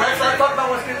concern. Well, that's like talking about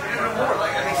what's going to do more.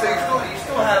 Like, I mean, so you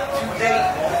still have to date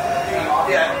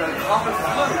the common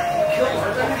flu kills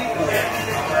more people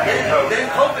than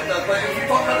COVID does. But if you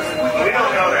talk about the squeaky, we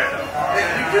don't know that.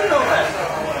 We do know that.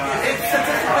 It's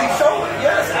statistically shown.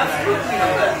 Yes, absolutely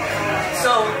know that.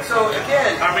 So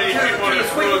again, how many people the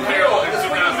squeaky wheel? It's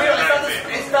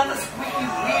not the squeaky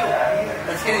wheel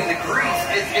that's getting the grease.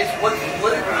 It's what's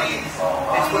politically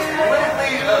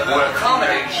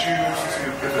accommodating.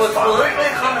 What's politically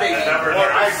accommodating.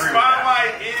 The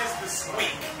spotlight is the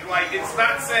squeak. Like, it's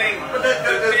not saying but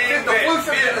the flu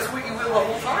should have been the squeaky wheel the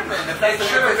whole time. Then it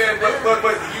should have been, but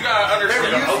you gotta understand.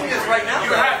 They're using this right now.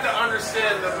 You have to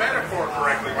understand the metaphor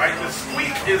correctly, right? The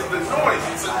squeak is the noise.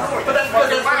 It's a noise. But that's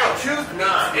because they choose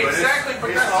not. Exactly,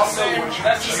 but that's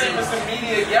the same as the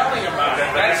media yelling about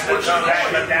it. That's what you're doing.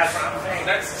 But that's what I'm saying.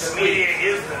 That's the media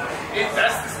is the noise.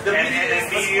 The media is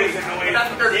the squeak.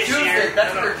 That's what they're choosing.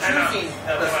 That's what they're choosing.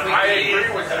 The squeak. I agree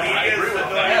with that. I agree with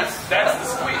that. Yes, that's the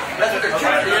squeak. That's what they're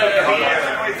choosing. The media is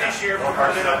the noise this year for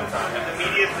political purposes. The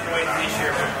media is the noise this year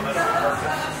for political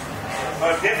purposes.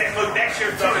 Look, next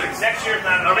year's not an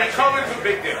election. COVID's a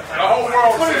big deal. The whole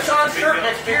world It's going to be says Sean's it's a big shirt deal.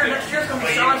 next year. Next year's going to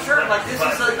be Sean's shirt. Like, this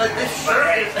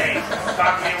shirt is...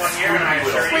 Talk to me 1 year and I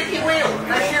assure you. Squeaky wheel.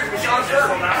 Next year's going to be Sean's This shirt.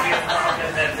 will not be as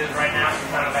prominent as it is right now. It's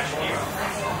not election year.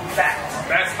 Fact.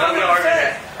 That's not the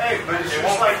argument. Hey, but it's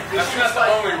just like That's not the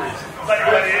only reason. But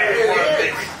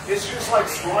it is. It's just like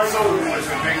swine flu was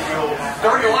a big deal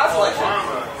During the last election.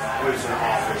 Obama was in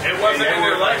office. It wasn't in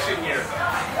the election year.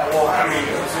 Well, I mean,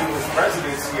 it was in his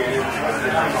presidency, and it was one of the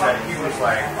things that he was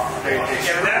like,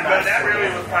 But that really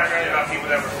was primarily about people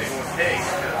that were single with pigs.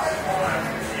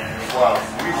 Well,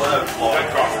 we love Florida.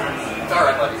 It's all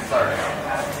right, buddy. It's all right.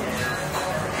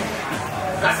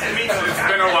 It's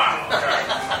been a while.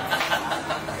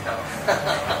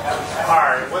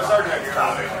 Alright, what's our next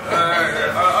topic?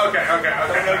 Okay.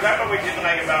 No, that's what we did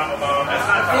like about that's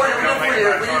not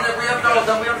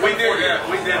We We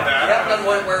did that. haven't done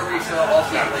one where we all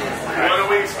see it. What do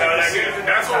we expect to see?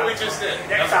 That's what we just did.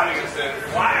 Next topic is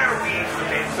why are we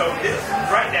so this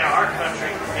right now our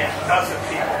country and us as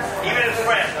people, even as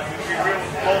friends, I mean, we real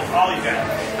both all you guys.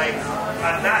 Like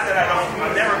not that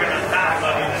I'm never gonna not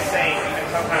love you the same, even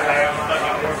sometimes I have to love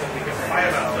you more because we can fight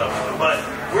about stuff. But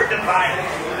we're divided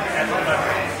as a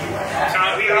country.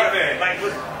 We are like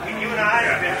you and I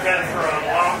have been friends for a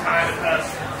long time with us,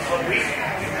 but we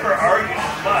never argued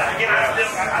much. Again, I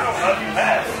don't love you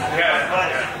less.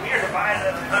 But we are divided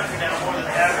as a country now more than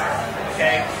ever.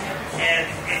 Okay? And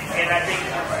I think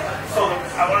so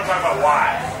I want to talk about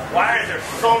why. Why is there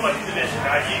so much division?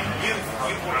 Now you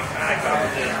want to kind of cover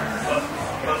this, but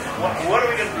what are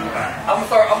we gonna do about it? I'm gonna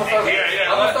start with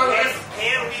this.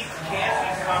 Can we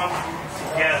come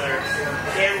together?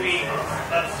 Can we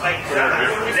okay,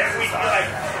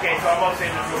 so I'm all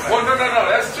saying well, no,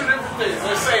 that's two different things.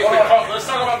 Let's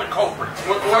talk about the culprits.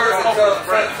 So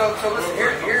listen,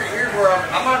 here's where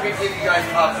I'm not gonna give you guys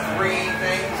top 3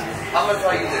 things. I'm gonna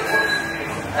tell you this.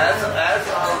 As of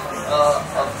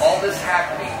all this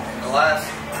happening in the last,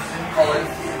 call it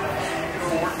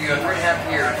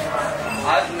 3.5 years,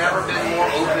 I've never been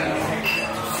more open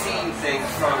to seeing things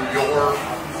from your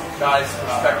guys'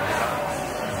 perspective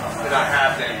than I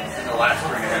have been in the last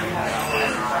 3.5 years.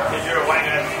 Because you're a white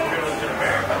guy who's privileged in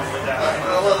America.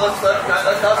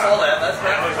 That's all that.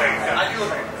 I do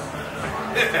look like it.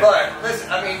 But listen,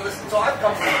 so I've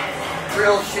come from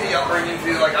real shitty upbringing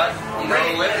too. Like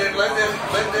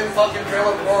lived in fucking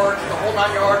trailer parks, the whole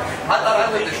 9 yards. I thought I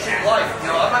lived a shitty life.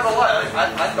 I'm not gonna lie.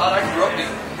 I thought I grew up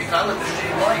because I lived a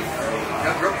shitty life.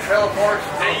 Grew up in trailer parks.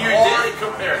 And you did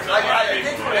compare to I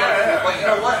did compare, but you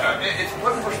know what? It's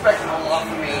put in perspective a lot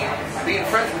for me being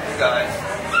friends with you guys.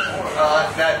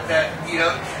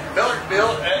 Bill,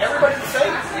 everybody's the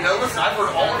same. Listen, I've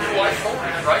heard all of your life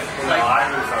stories, right? Right.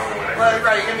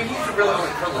 I mean, he's a really,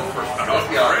 really privileged person.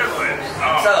 Let's be honest.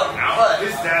 But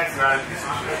his dad's not a piece of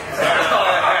shit.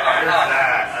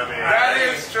 That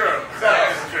is true.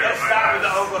 Let's stop with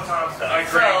the Uncle Tom stuff.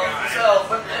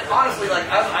 But honestly,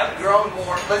 I've grown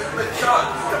more. But Sean,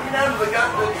 coming down to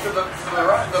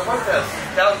the protest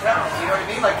downtown, you know what I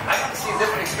mean? I got to see a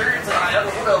different experience than I ever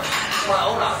would have my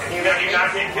own eyes. You're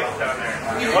not getting killed down there.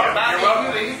 He thought,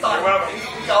 he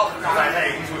thought, Like,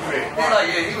 hey, he's with me.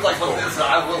 he was like, look, this,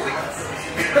 I will leave.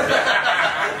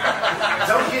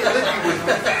 Don't get lippy with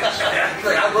me, bitch. He's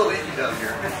like, I will leave you down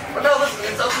here. But no, listen,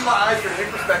 it's opened my eyes to a new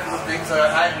perspective of things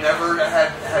that I had never had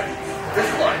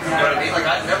visualized. You know what I mean? Like,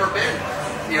 I'd never been,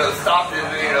 stopped and,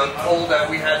 told that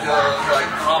we had to, like,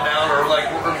 calm down or, like,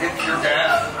 we're going to get to your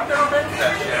gas. I've never been to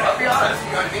that shit. I'll be honest,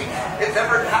 you know what I mean? It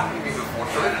never happened to me before,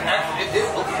 so it did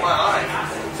open my eyes.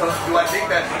 So do I think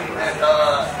that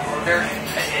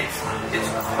it's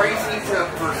crazy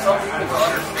for some people to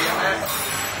understand that,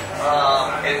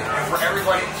 and for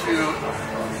everybody to.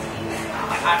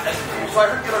 So I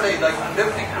heard the other day, like, the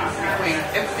difference between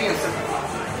empathy and sympathy.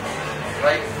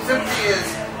 Right? Sympathy is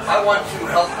I want to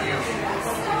help you,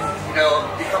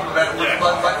 become a better person.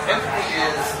 But empathy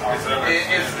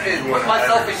is put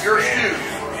myself in your shoes.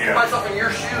 Put myself in your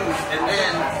shoes, and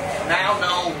then now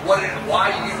know why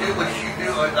you do what you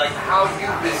do, like how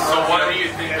you've been. So why do you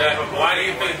think that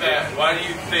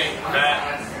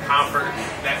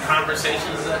conversation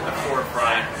is at the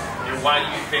forefront, and why do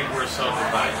you think we're so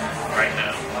divided right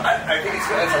now? I think it's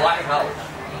a lack of knowledge.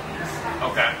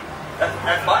 Okay.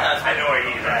 That's my aspect. I know I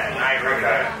need that. I agree with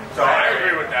that. So I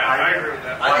agree with that. I agree with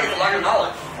that. I think it's a lack of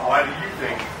knowledge. Why do you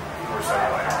think we're so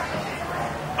divided?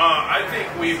 I think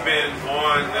we've been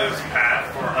on this path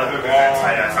for a Other than long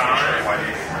that time. why do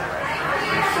you think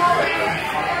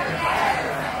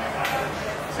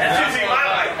That's usually my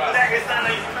life. But it's not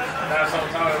like, That's what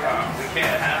I'm talking about. We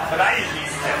can't have. but I usually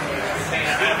use that.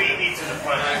 He beat me to the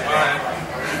punch.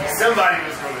 somebody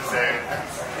was going to say it?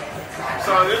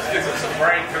 So is this a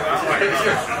break? Because I'm like,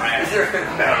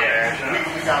 No, man.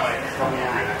 We got like a couple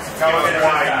more minutes. Tell us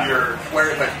why you're...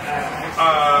 Where is it?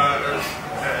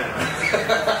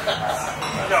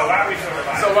 No, why are we so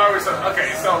divided? So why are we so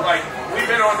okay? So like we've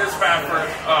been on this path for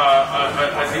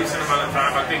a decent amount of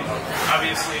time. I think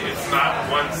obviously it's not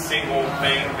one single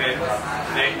thing that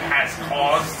has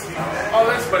caused all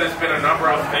this, but it's been a number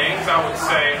of things. I would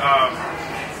say,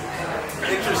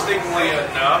 interestingly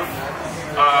enough,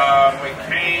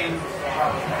 McCain,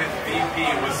 his VP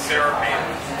was Sarah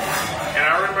Palin, and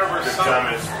I remember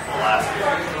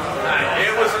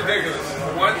it was ridiculous.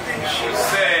 One thing she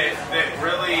said that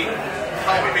really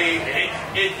helped me,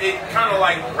 it kind of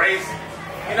like raised,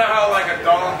 you know how like a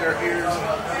dog, their ears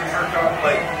perk up?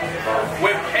 Like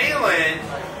with Palin,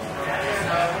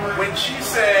 when she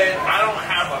said, I don't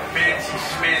have a fancy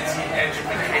schmancy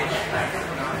education,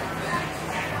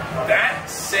 that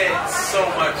said so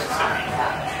much to me.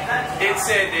 It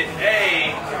said that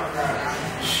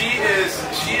she's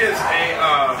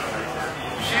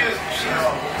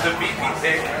the VP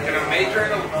pick in a major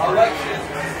election,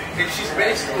 and she's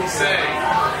basically saying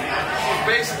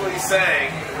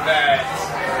that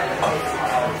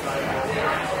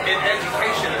in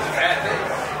education is a bad thing,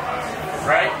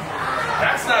 right?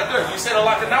 That's not good. You said a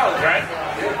lack of knowledge, right?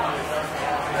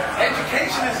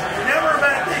 Education is never a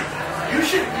bad thing.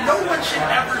 No one should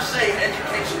ever say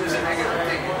education is a negative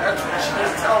thing. That's what she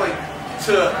was telling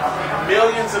to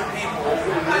millions of people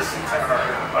who listen to her.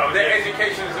 That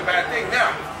education is a bad thing.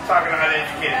 Now, Talking about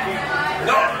uneducated people.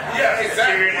 no, yeah,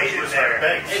 exactly.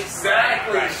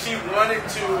 Exactly. She wanted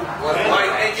to,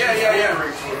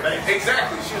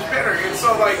 exactly. She was pandering, and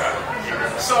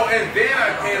and then I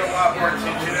paid a lot more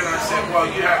attention, and I said, well,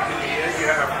 you have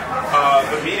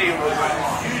the media was a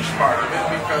huge part of it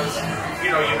because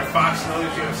you have Fox News,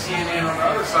 you have CNN on the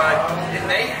other side, and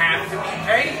they have to be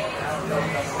paid.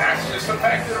 That's just a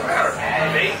fact of the matter.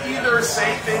 They either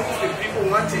say things that people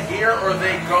want to hear or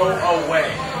they go away.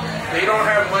 They don't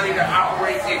have money to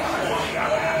operate a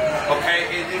shop. Okay?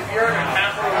 And if you're in a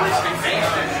capitalistic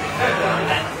nation,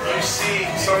 you see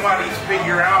somebody's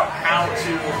figure out how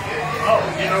to,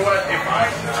 you know what, if I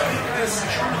tweak this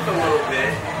truth a little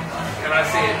bit and I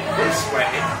say it this way,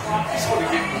 it's going to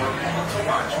get more people to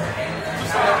watch it.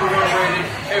 Just the number one rated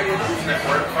cable news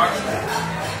network, Fox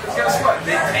News. Guess what?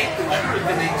 They take the truth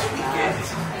and they tweak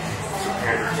it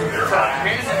to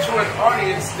hand it to an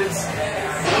audience that's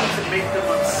going to make them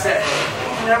upset.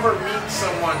 You never meet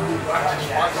someone who watches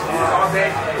Fox News all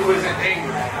day who isn't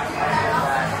angry.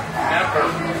 Never.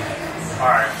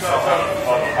 Alright,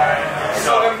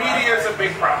 So the media is a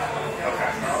big problem.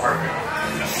 Okay, perfect.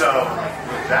 So,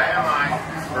 with that in mind,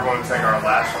 we're going to take our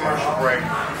last commercial break,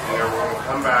 and then we're going to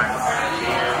come back,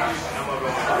 and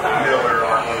Miller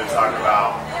are going to talk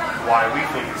about why we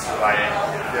think it's divided.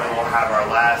 Then we'll have our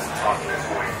last talking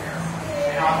point.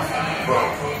 Boom,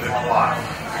 the plot.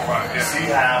 See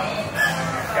how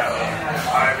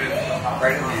Ivan,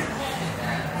 Right in you.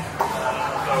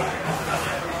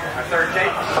 A third take?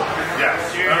 yeah.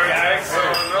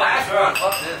 Last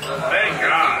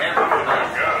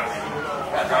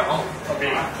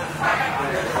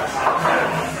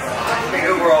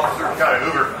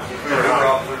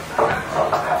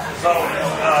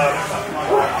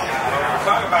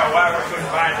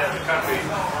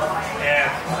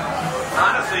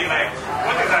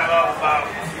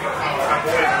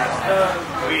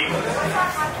we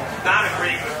not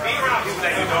agree with. Being around people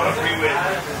that you don't agree with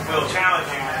will challenge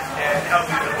you and help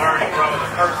you to learn and grow as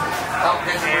a person.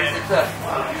 And,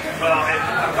 well, and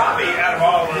probably out of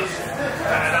all of us,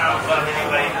 and I don't love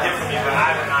anybody differently, but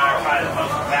Ivan and I are probably the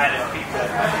most combative people.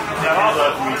 That all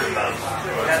love me the most.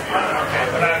 That's okay,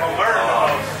 but I've learned the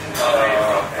most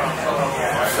from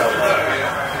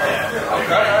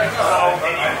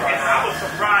and I was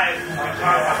surprised when we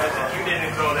talked about this that you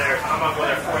didn't go there. So I'm gonna go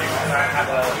there for you.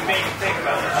 You made me think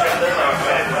about this show.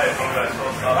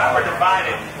 We're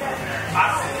divided.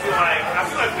 I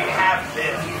feel like we have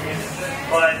been,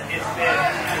 but it's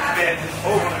been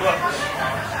overlooked.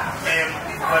 And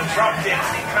when Trump did,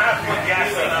 he kind of put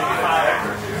gasoline on the fire.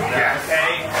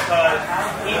 Okay, because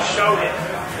he showed it,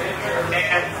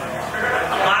 and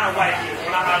a lot of white people.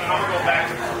 I'm gonna go back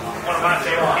to one of my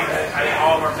favorite people. I think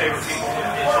all of our favorite people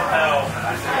is Chappelle.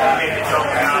 Made the joke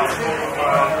about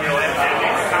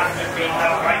and the constant beating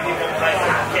up white people like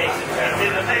cases.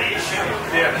 It's an issue.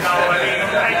 Yeah. You know, I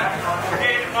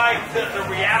mean, like the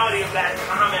reality of that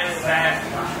comment is that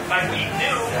like we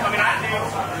knew. I mean, I knew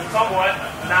somewhat,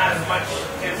 not as much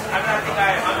as I think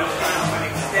I understood to an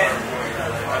extent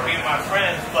of being my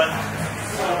friends, but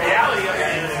the reality of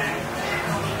it is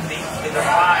the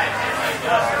divide and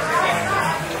injustice.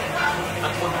 I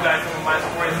told you guys some of my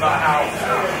stories about how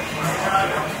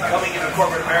coming into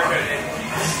corporate America and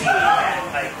seeing that,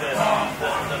 like the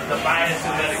biases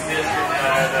that exist in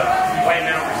the white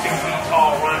men over 6 feet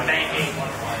tall run banking,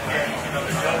 and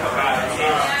the joke about it is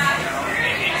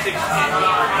it's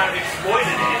kind of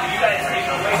exploited it. You guys take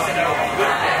it away, so that was a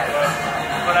good thing.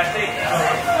 But I think to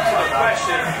the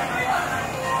question,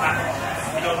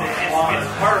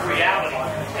 it's part of reality,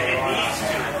 and it needs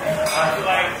to. I feel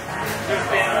like there's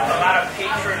been a lot of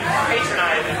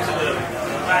patronizing to the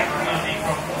black community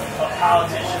from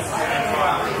politicians and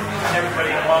from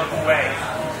everybody along the way.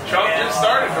 Trump just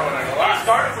started doing it a lot. He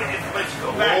started with it, but you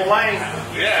go back.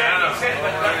 Yeah.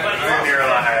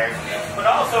 But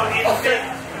also,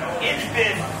 it's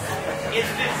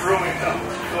been brewing though.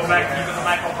 Go back to even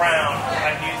Michael Brown,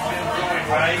 like it's been brewing,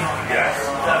 right? Yes.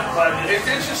 It's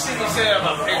interesting you say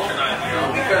about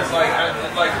patronizing, because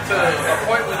like to a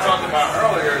point we talked about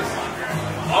earlier, is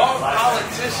all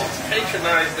politicians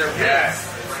patronize their base.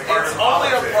 It's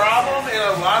only a problem in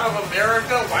a lot of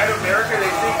America, white America.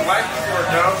 They think black people are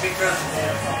dumb because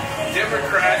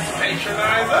Democrats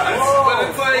patronize us. But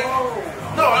it's like,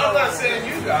 no, I'm not saying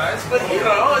you guys, but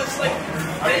it's like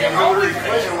they're always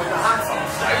catering with the hot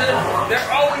sauce. They're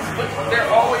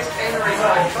always catering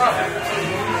to Trump.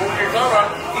 What you're talking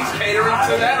about, he's catering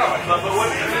to that audience. But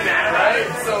what does it matter, right?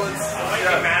 So it's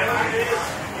matter is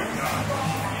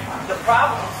the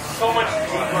problem is so much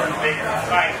deeper and bigger.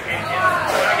 Like, and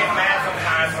I get mad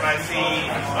sometimes when I see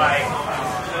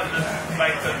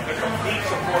the complete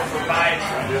support for Biden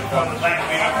from the black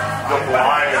community.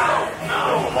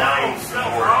 No,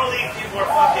 all these people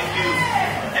are fucking you.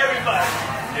 Everybody.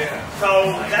 Yeah.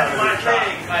 So that's my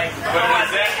thing. Like, but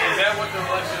is that what the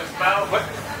election is about?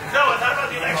 No, it's not about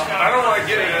the election. I don't want to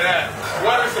get into that.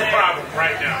 What is the problem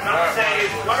right now? I'm saying,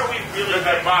 what are we really the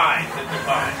divide?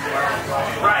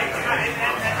 Right.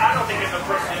 And I don't think there's a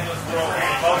person in this world,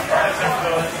 most of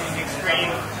those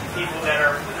extreme people that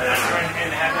are ignorant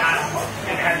and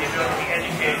have the ability to be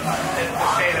educated to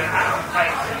say that I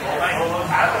don't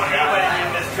want anybody to be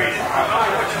mistreated. I don't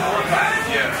know what you look like.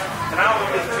 Yeah. And I don't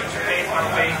want to mistreat your face, my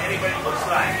face, anybody looks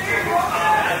like.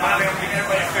 And I'm going to give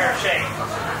everybody a fair shake.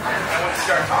 I wouldn't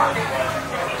start talking,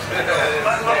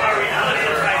 but my reality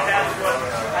is like that's what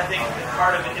I think is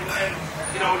part of it. And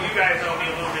you guys know me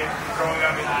a little bit growing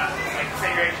up in like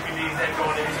segregated communities and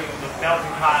going into the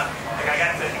melting pot. Like I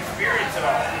got to experience it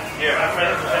all. Yeah. My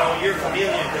friends would say, "Oh, you're a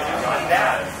chameleon because you're my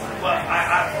dad." Well,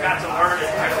 I've got to learn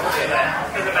it. I will say that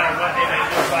it doesn't matter what they may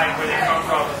look like, where they come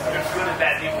from. There's good and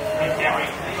bad people in every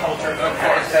culture. Of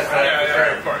course, that's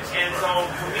right. Of course. And so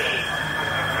for me,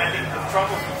 I think the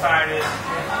trouble side is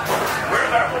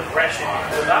where's our progression?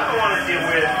 Because I don't want to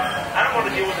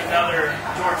deal with another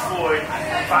George Floyd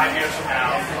 5 years from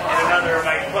now, and another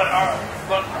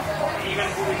but even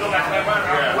when we go back to that run,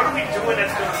 what are we doing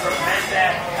that's going to prevent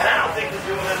that? And I don't think we're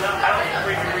doing enough. I don't think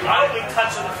we're probably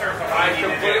touching the surface. I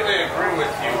completely agree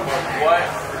with you, but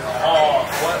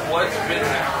what's been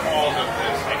the cause of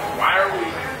this? Like,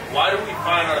 why do we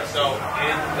find ourselves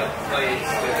in the place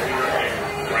that we are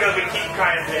in? Because we keep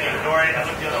trying to ignore it and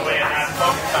look the other way and not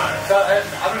focus on it.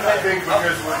 I think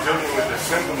because we're dealing with the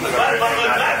symptoms of it.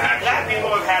 Black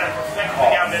people have had a perspective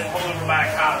I've been pulled over by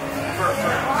a cop for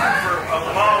a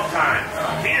long time.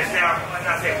 We just now, I'm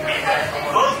not saying we, but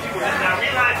most people just now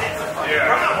realize it's a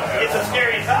problem. It's a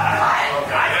scary side.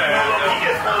 I didn't know when he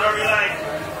gets pulled over,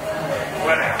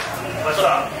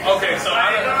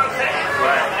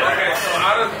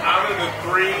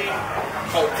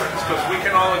 culprits? Because we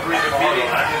can all agree the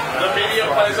media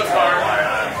plays a part.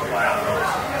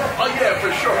 Oh yeah,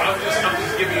 for sure. I'm just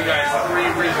giving you guys 3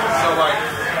 reasons. So like,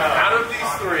 out of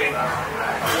these 3,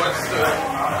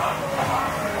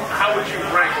 how would you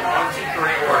rank them? 1, 2,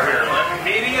 3, or here?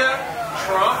 Media,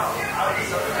 Trump,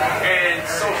 and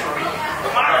social media.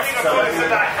 My thing is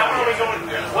how are we going?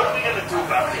 What are we going to do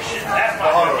about this shit? That's my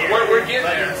point. We're getting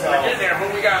there. We're getting there. But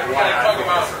we got to talk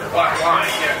about black line.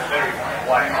 Yeah, there you go.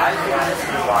 Why I think this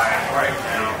is why right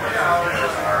now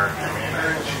there's our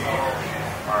commander in chief,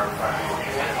 our fucking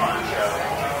show,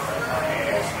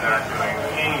 is not doing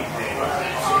anything to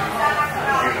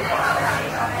unify.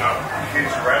 No. His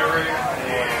rhetoric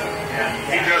and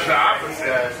he does the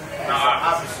opposite. The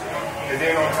opposite. And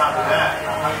then on top of that,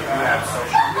 you have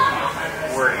social media,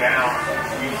 where now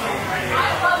we can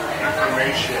get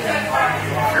information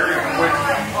very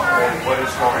quickly on what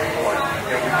is going on.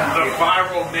 And we can the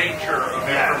viral nature of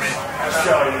information.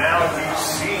 So now you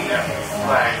see,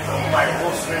 like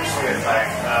Will Smith said,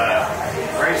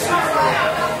 racism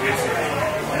isn't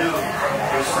new.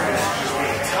 It's just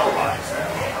being televised.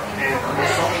 And with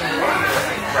social media,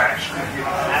 we're actually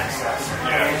getting access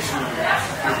into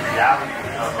the reality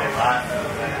of their life.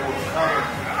 People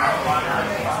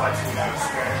come,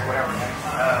 whatever.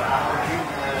 We're getting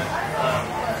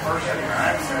first-hand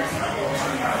access to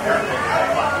everything in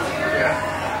their life. Yeah.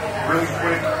 Really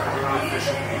quick, really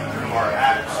efficiently through our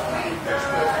apps,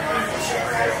 Facebook,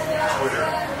 Instagram, Twitter,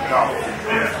 and all of it.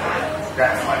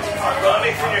 That's my well, let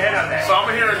me turn your head on that. So I'm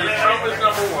hearing that Trump is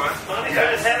number 1. Let me turn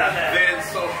his head on that. Then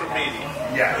social media.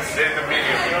 Yes. Then the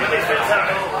media. Let me turn his head on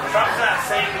that. Trump's not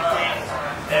saying the things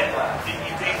that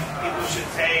you think people should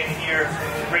say and hear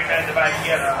to bring that divide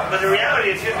together. But the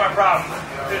reality is, here's my problem.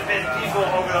 There's been people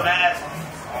over the last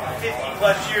 50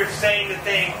 plus years saying the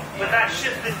thing, but not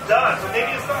shit's been done. So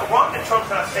maybe it's not wrong that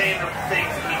Trump's not saying the things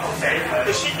that people say.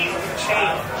 The shit needs to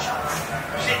change.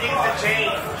 Shit needs to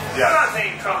change. Yeah. I'm not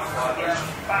saying Trump's the solution,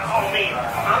 by all means.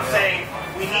 I'm saying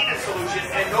we need a solution,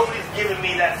 and nobody's giving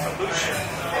me that solution.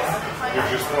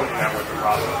 You're just pointing out what the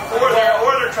problem is. Or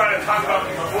they're trying to talk about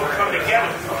we'll come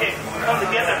together. Okay, come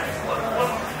together.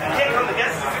 Well, you can't come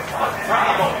together. What's the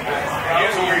problem?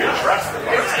 Here's where you address it.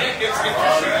 It's interesting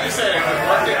you said it.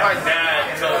 One thing my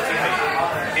dad told to me,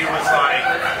 he was like,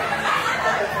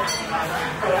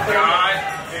 God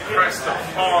pressed the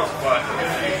pause button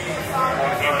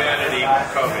on humanity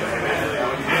with COVID.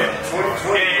 And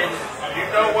you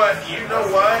know what?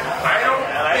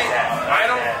 I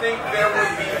don't think there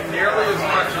would be nearly as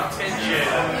much attention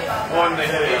on the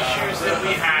issues that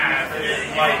we have,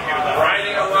 like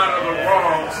righting a lot of the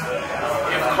wrongs,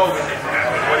 if COVID didn't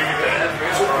happen. What do you think?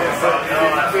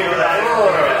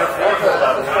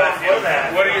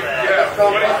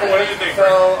 What do you think?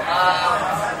 So,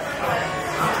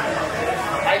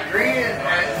 I agree and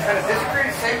kind of disagree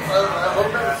a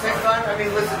little bit at the same time. I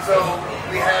mean, listen, so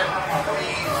we had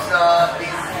these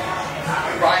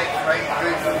riots, right?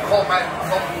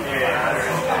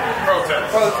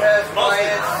 Protests,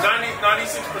 riots.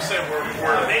 96% were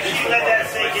Make sure you let that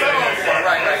sink in.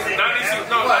 Right.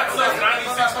 96, no, that's less,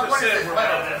 96% were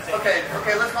Okay,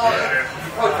 let's call it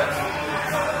protests.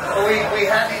 So we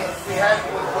had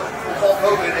what we call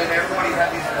COVID, and everybody had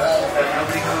these walls that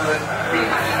nobody could be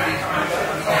these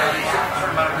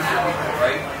certain amount of people,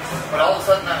 right? But all of a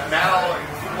sudden now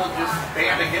people just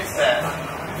banned against that.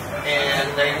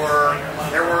 And there were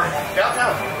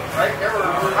downtown, right? There were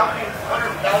how many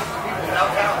 100,000 people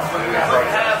downtown when we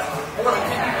couldn't have more than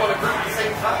 10 people in a group at the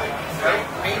same time, right?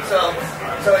 I mean, so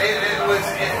it was.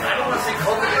 I don't want to say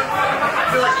COVID. I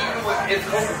feel like even if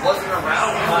COVID wasn't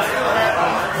around, we would still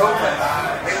have protests.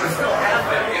 They would still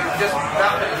happen. It was just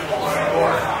not as close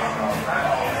anymore.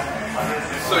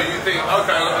 So you think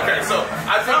okay? So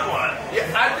I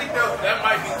think that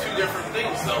might be 2 different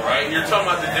things, though, right? You're talking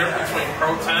about the difference between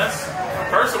protests.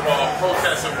 First of all,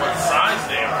 protests and what size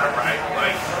they are, right?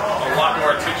 Like a lot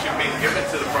more attention being given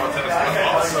to the protests, but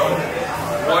also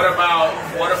what about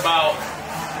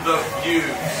the views?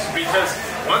 Because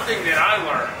one thing that I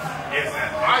learned is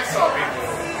that I saw people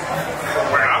from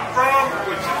where I'm from,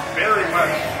 which is very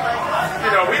much,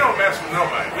 we don't mess with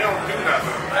nobody. We don't do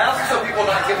nothing. I also saw people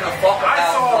not giving a fuck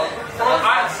about.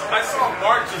 I saw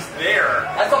marches there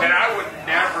that I would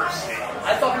never see.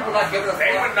 I saw people not giving a fuck.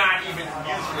 They would not even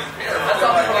usually care. I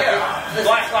saw people not giving.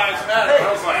 Black Lives Matter. I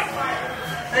was like,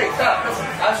 hey, stop. Listen,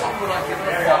 I saw people not giving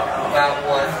a fuck about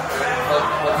what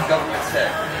the government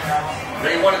said.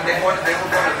 They were going to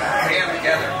band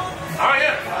together. oh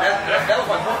yeah. That was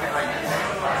my point behind it.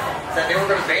 That they were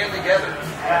going to band together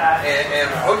and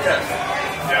protest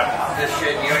this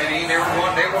shit. You know what I mean? They were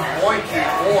going to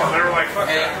form. They were like,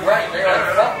 fuck and, that. right, they're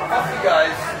like, fuck you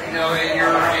guys, you know, and you're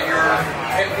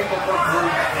 10 people per group.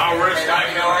 I'll risk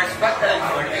and I respect that.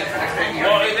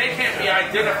 Well, and they can't be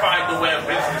identified the way a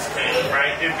business can,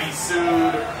 right? And be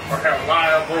sued or held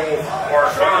liable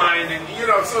or fined, and you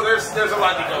know, so there's a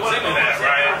lot that goes into that,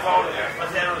 right?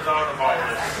 What's the end result of all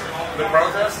this? The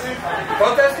protesting?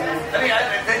 Protesting? I mean,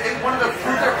 they wanted to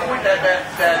prove their point that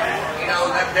you know,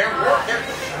 that they're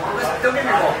don't get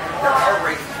me wrong, there are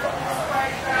racist laws.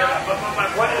 Yeah, but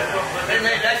what is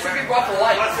that should be brought to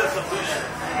light. What's the solution?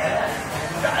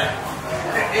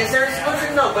 Is there a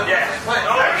solution? No, but Yes.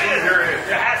 There is.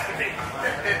 There has to be.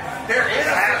 There is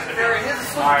a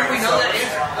solution. Do we know that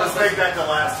is? Let's make that the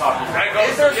last topic. That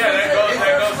goes, that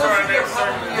goes to our next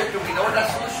Do we know what that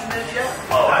solution is yet?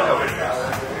 Oh, I know it is.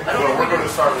 Well, we're going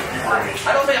to start with you, Bernie.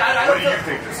 What do you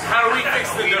think this is? How do we fix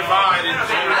the divide in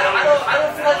general? I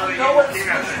don't feel like we know what the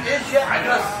solution is yet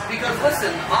because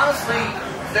listen, honestly,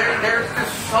 there's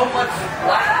just so much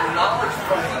lack of knowledge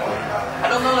from people. I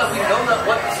don't know that we know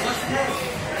what the solution is.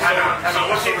 So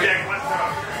what's the objective?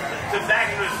 To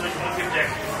back to the solution, what's the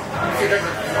objective?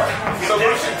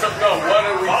 Solution to no, what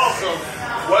are we so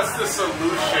what's the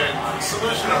solution?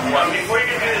 Solution of what? Before you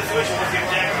can do the solution, what's the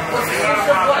objective? What's the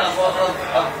solution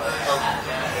of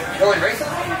killing racism?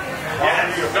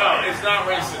 No, it's not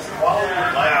racism.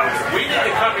 We need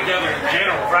to come together in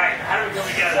general. Right. How do we come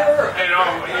together? Sure. And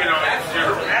you know, in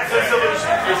general. That's the solution.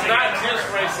 It's not just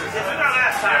racism. This is not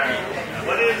last time.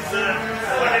 What is the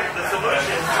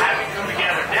solution? How do we come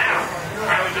together now?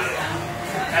 How do we do it?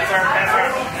 That's our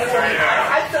Honestly,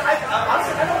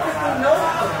 I don't think we know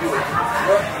how to do it.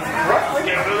 Roughly.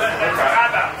 Can't do that.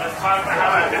 Let's talk about how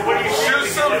to do it. What do you Shoot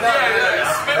some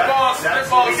spitball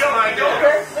some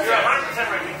ideas. You're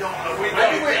 100% right. We don't know.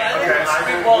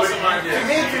 Spitball some ideas. To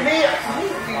me,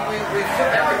 we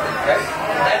flip everything, right?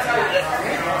 That's how.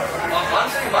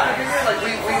 Honestly, in my opinion, like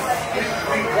we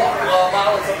walk a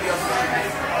mile in somebody else's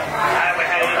shoes. How do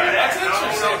you do that? That's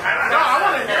interesting. No, I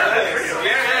want to hear this.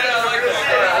 Yeah, I like that. I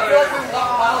feel like we walk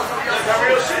a mile in somebody else's shoes.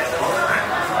 Real shit.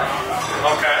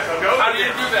 Okay. How do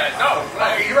you do that? No.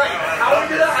 You're right. How do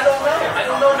we do that? I don't know. I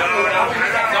don't know. How we do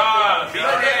that. Be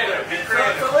creative. Be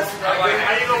creative. So listen, How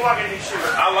you gonna walk in these shoes?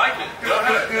 I like it. Go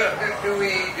ahead. do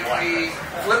we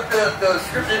flip the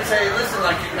script and say, listen,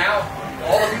 like now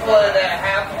all the people that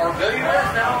have are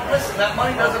billionaires now? Listen, our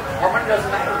money doesn't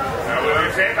matter. What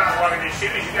you're saying about walking in these shoes,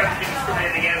 you got to be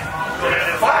discriminated against.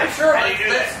 Fine, sure. How do you do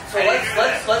that?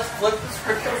 Let's flip the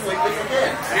script completely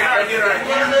again. Yeah, you're right.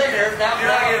 Now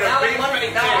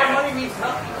our money means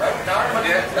nothing, right? Now our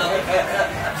money means nothing.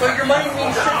 So your money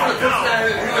means shit to the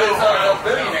person who is a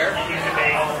billionaire. You can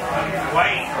make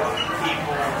white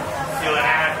people feel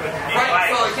inadequate to be Right, white.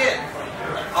 so again,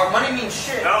 our money means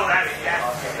shit. No, that's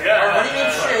Our money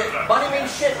means shit. Money means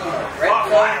shit,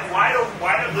 right? Why do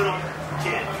little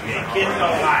kids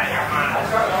don't lie in their minds?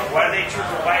 Why do they choose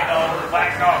a white dog or a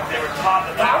black dog? They were taught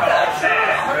the black dog is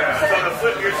bad. So to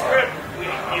flip your script,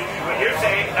 what you're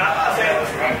saying, not saying the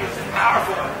script is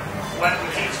powerful. When we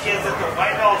teach kids that the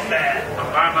white dog's bad.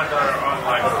 Why am I going on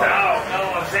like that?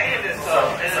 No, I'm saying this though.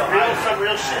 It's some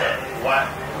real shit. What?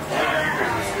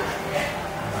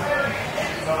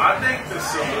 I think the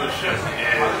solution is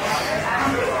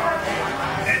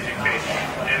education.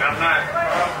 And I'm not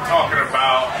talking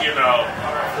about,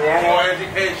 formal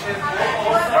education,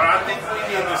 but I think we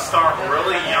need to start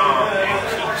really young and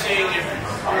teaching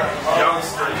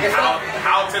youngsters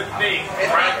how to think,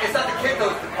 right? It's not the kid,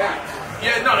 though, it's the parents.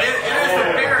 Yeah, no, it is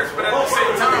the parents, but at the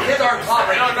same time, The kids aren't taught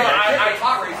racism.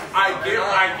 I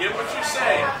get what you're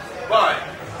saying, but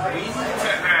we need to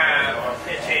have.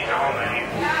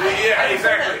 Yeah,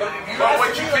 exactly. But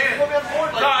what you can't. No,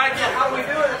 I get how we do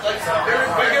it. Like,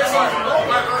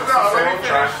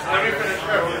 let me finish.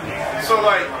 So,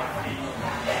 like,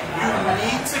 you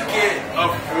need to get a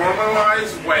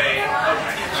formalized way of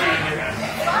teaching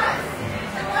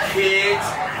kids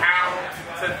how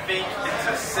to think and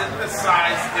to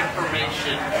synthesize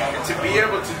information and to be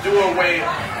able to do away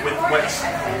with what's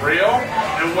real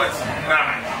and what's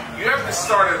not. You have to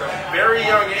start at a very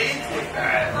young age with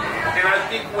that. And I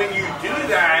think when you do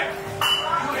that,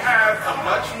 you have a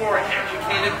much more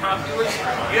educated populace.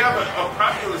 You have a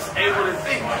populace able to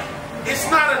think. It's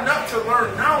not enough to learn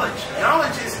knowledge.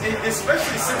 Knowledge is,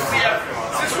 especially since we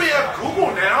have Google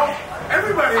now,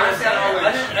 everybody has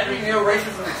knowledge. I didn't know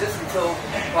racism exists until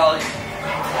probably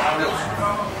middle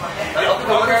school. Up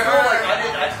until middle school, like I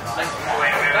didn't.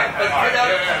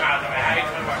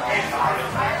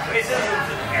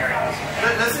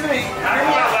 Listen to me. You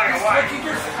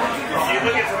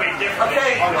look at somebody different.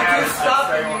 Okay, would you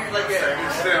stop and you like it?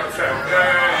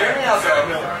 Hear me out,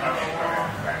 though.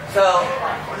 So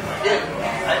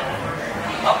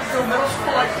Up until middle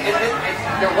school, like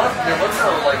there was no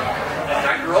like.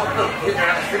 I grew up with kids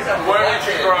around the street. Where did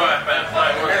you grow up at?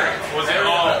 Like, was it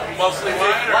all mostly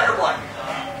white? White or black?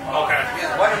 Okay.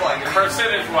 Yeah, white or black.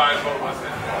 Percentage-wise, what was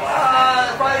it?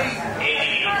 Probably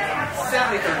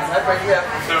 70, 30. Right? Yeah.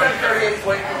 70, 30,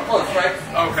 80, 20. Close, right?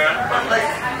 Okay. But like,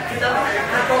 we grew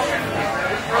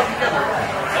up together.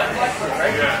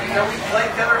 Right? Yeah. You know, we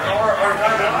played together our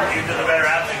entire life. You did the better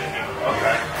athlete than you.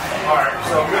 Okay. All right.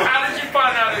 So How did you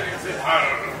find out it existed? I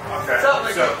don't know. okay.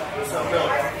 So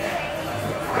Billy.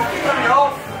 Cut me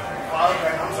off.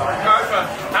 Okay. I'm sorry.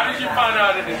 How did you find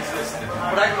out it existed?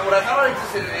 What I found out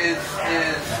existed is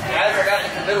as I got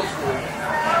into middle school,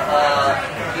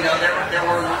 you know, there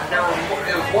were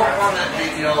it was more prominent,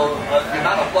 you know, the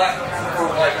amount of black for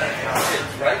white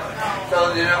kids, right?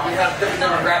 So you know, we had a different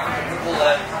demographic of people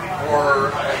that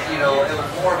were, you know, it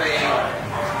was more of a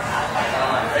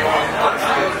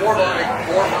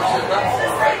more versus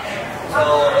nothing, right? So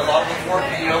a lot of us were,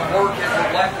 you know, more kids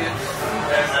than black kids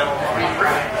that were being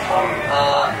free.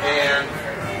 And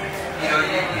you know,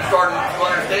 you started to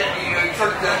understand, you know, you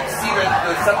started to see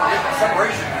the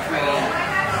separation between,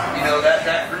 you know,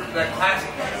 that group, that class.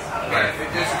 Right.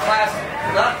 There's a class,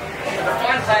 not a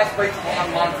defined class based on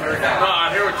monetary value. No,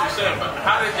 I hear what you're saying, but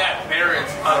how did that bear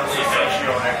its ugly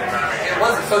socioeconomic? It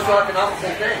was a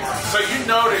socioeconomical thing. So you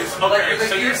noticed, okay,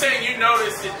 so you're saying you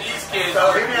noticed that these kids...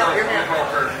 So hear me out.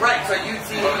 Right, so you would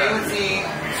see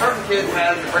certain kids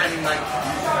had the branding 19,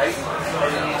 right? And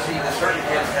then you see the certain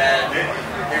kids had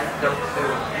the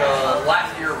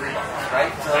last year rebounds,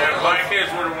 right? So and black kids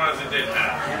were the ones that did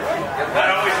that. Not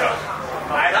always though.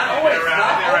 Not always, but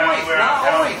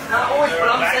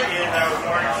I'm saying,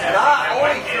 not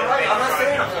always, you're right, I'm not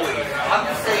saying always. I'm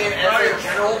just saying as a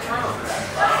general term.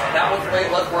 That was the way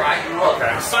it was where I grew up.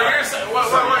 Okay. So you're saying,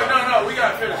 wait, no, we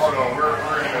got to finish. Hold on. We're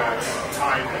in a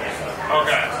time limit.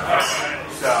 Okay.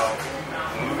 So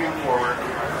moving forward,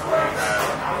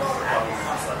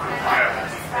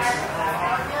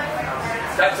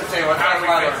 That's the same. How do we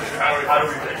fix it? how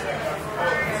do we fix it?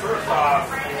 First off,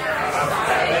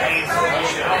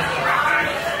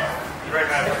 you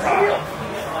recognize the problem.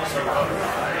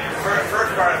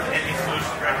 First part of any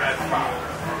solution, you recognize the problem.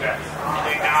 Okay. And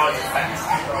you acknowledge the facts.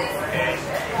 Okay.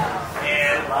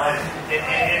 And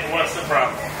What's the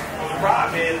problem? Well, the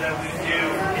problem is that we do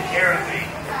inherently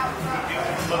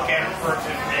look at a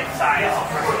person inside as a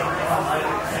person.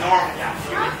 It's normal,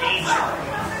 human nature.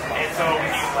 And so when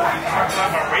you talk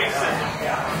about racism,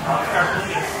 you start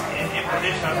looking in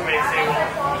position of somebody and say,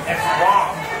 well, that's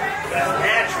wrong. That's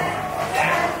natural.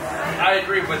 I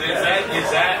agree, but is that the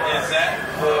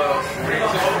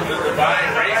reason for the divine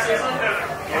racism?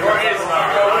 Or is it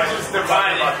just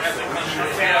divided as a country?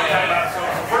 So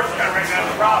first you gotta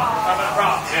recognize the problem. Talk about the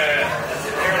problem.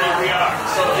 Apparently we are.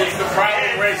 So is the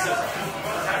problem racism?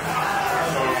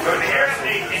 So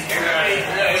inherently,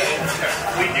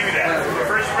 we do that.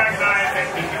 First you recognize that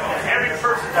every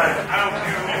person does it. I don't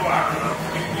care who you are.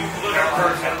 You look at a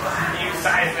person, you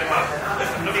size them up.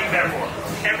 Listen, let me be better for it.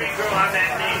 Every girl on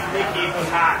that name, Nikki, was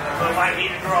hot. So if I meet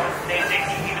a girl named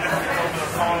Nikki, even if it's over the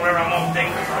phone, wherever I'm on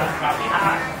things, it's about me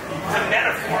hot. It's a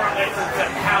metaphor to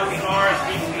how we are as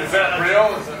people. Is that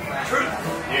real? Is it truth?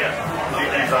 Yeah.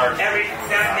 These are. Every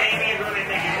name you really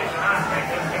think it is hot.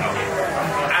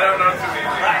 I don't know too many.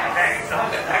 Right, okay. So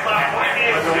that's my point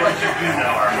is. What you do know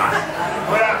are hot.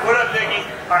 What up, Nikki?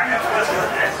 All right, that's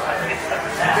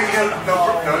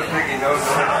Nikki knows.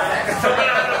 So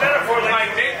the metaphor, like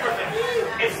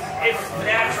it's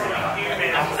naturally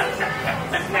human.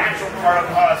 It's a natural part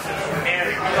of us as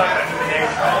humanity. We love that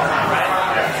nature all the time, right?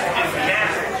 It's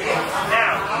natural.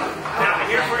 Now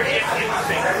here's where it gets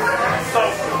interesting. So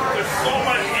there's so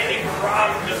much any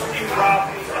problems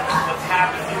that's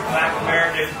happening in Black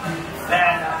Americans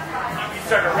that you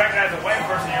start to recognize a white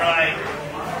person, you're like,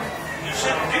 you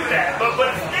shouldn't do that. But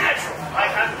it's natural.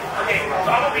 Like, okay, so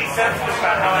I'm gonna be sensitive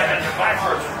about how I am as a black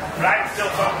person, but I can still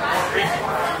talk more people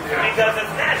because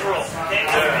it's natural.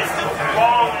 It's still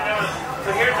wrong.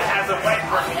 So here's as a white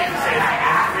person, you can say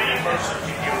three emotions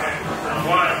you can.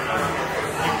 One,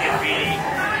 you can be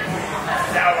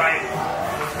downright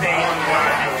stay in one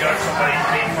and judge somebody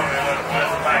based on another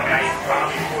black guy. He's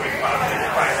probably 45,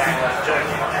 55, that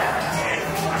judging. And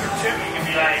number two, you can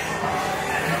be like,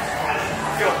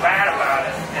 I feel bad about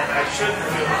it, and I shouldn't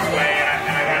feel this way, and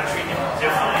I gotta treat him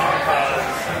differently because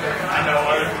I know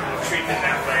other people treat him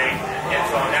that way, and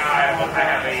so now I have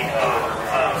an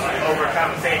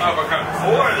overcompensation.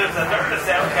 Or there's a third to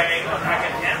say, okay, look, I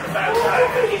can empathize with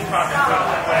him, and he's talking about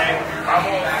that way. I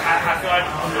feel like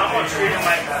I'm gonna treat him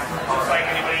like just like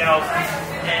anybody else,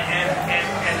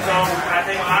 and So I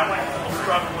think a lot of white people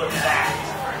struggle with that.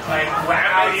 Like,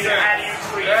 how do you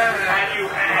treat, how do you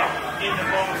act in the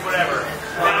moment, whatever.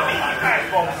 Now, I mean, you guys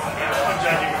both, I'm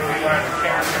judging who you are as a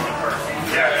character of the person.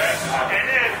 Yeah. And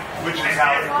then, Which is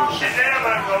how it goes. and then I'm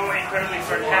going to go incredibly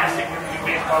sarcastic with you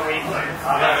based on what you play.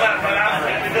 But I'm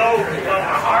going to know what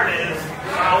my heart is.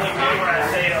 I only mean what I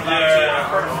say about you as a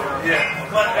person. Yeah.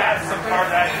 But that's the part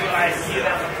that I feel I see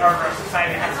that's the part of our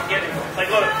society has to get it. Like,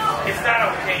 look, it's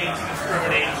not okay to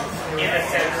discriminate in a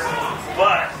sense,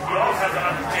 but you also have to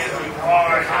understand who you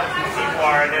are and how people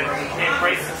are, and then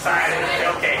embrace society and say,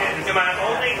 okay, am I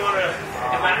only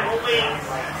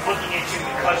looking at you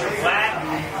because you're black,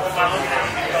 or am I looking at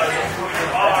you because of who you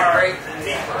are?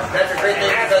 That's a great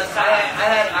thing because I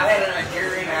had a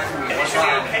Nigerian ask me one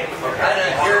time.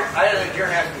 I had a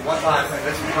Nigerian ask me one time, and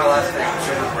this is my last thing.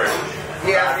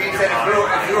 He asked me, he said,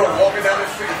 if you were walking down the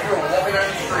street, in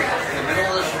the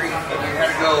middle of the street, and you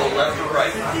had to go left or right,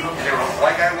 and there was a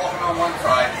white guy walking on one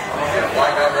side, and a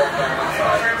white guy walking on one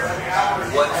side,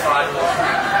 what side of the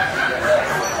street?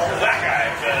 Black guy,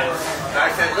 because And I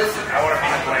said, listen. I want to be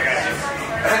the black guy too.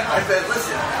 I said,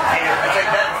 listen. I said,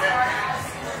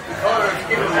 the color of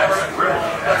skin is never real.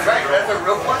 That's right. That's a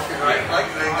real question, right? Like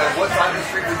what side of the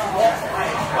street would you walk on?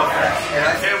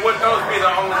 Okay. And would those be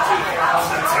the only two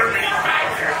determining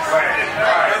factors? Right.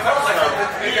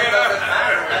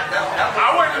 I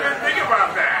wouldn't even think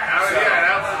about that.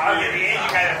 I'll get the end, you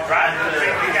kind of drive to the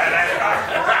thing, you got that car.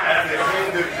 At the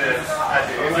end of this, at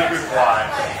the end of the quad,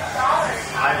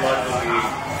 I luckily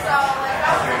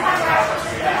have been given an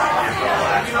opportunity to give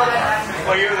the last one.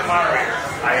 Well, you're the moderator.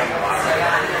 I am the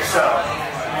moderator. So,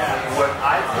 what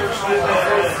I personally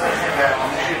think that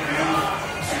we should do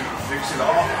to fix it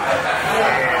all, and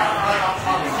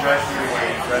you can judge me the way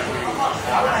you judge me,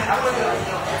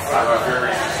 I'm a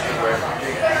very interested way of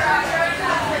thinking.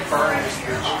 We burn this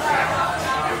bitch down,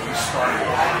 and we start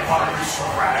from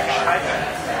scratch.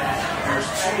 There's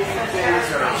too many things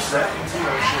that are set into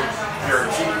motion. There are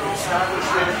too many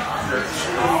establishments. There are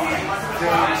too many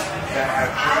things that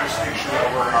have jurisdiction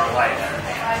over our life.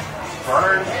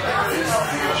 Burn this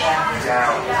bitch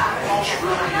down and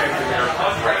truly make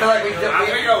America great. I feel like we did. I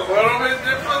think a little bit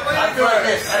differently. I feel like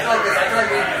this. I feel like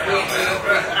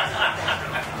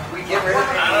we get rid of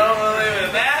it. I don't believe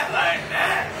in that like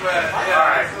that, but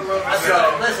yeah, it's a little bit. So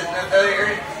listen,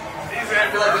 I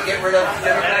feel like we get rid of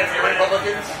Democrats and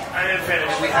Republicans, I didn't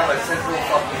finish. and we have a central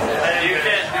fucking. You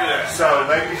can't do that. So,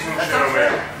 ladies and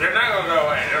gentlemen, They're not gonna go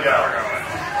away. They're never going away.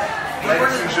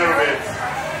 ladies and gentlemen,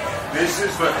 this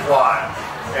is the quad,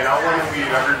 and I want to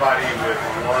leave everybody with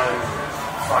one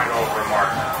final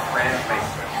remark.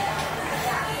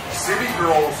 City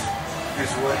Girls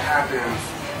is what happens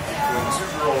when two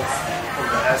girls from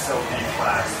the SLD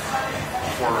class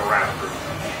form a rap group.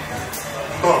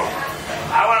 Boom.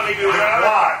 I want to leave you with another.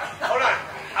 Quad. Hold on.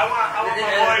 I want my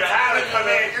boy Tyler to come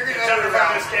in and jump in front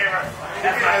of this camera.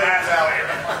 That's my last player.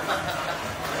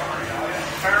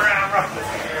 Turn around, bro.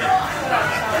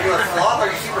 Are you a sloth?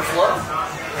 Are you super slow?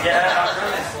 Yeah.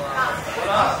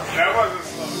 That was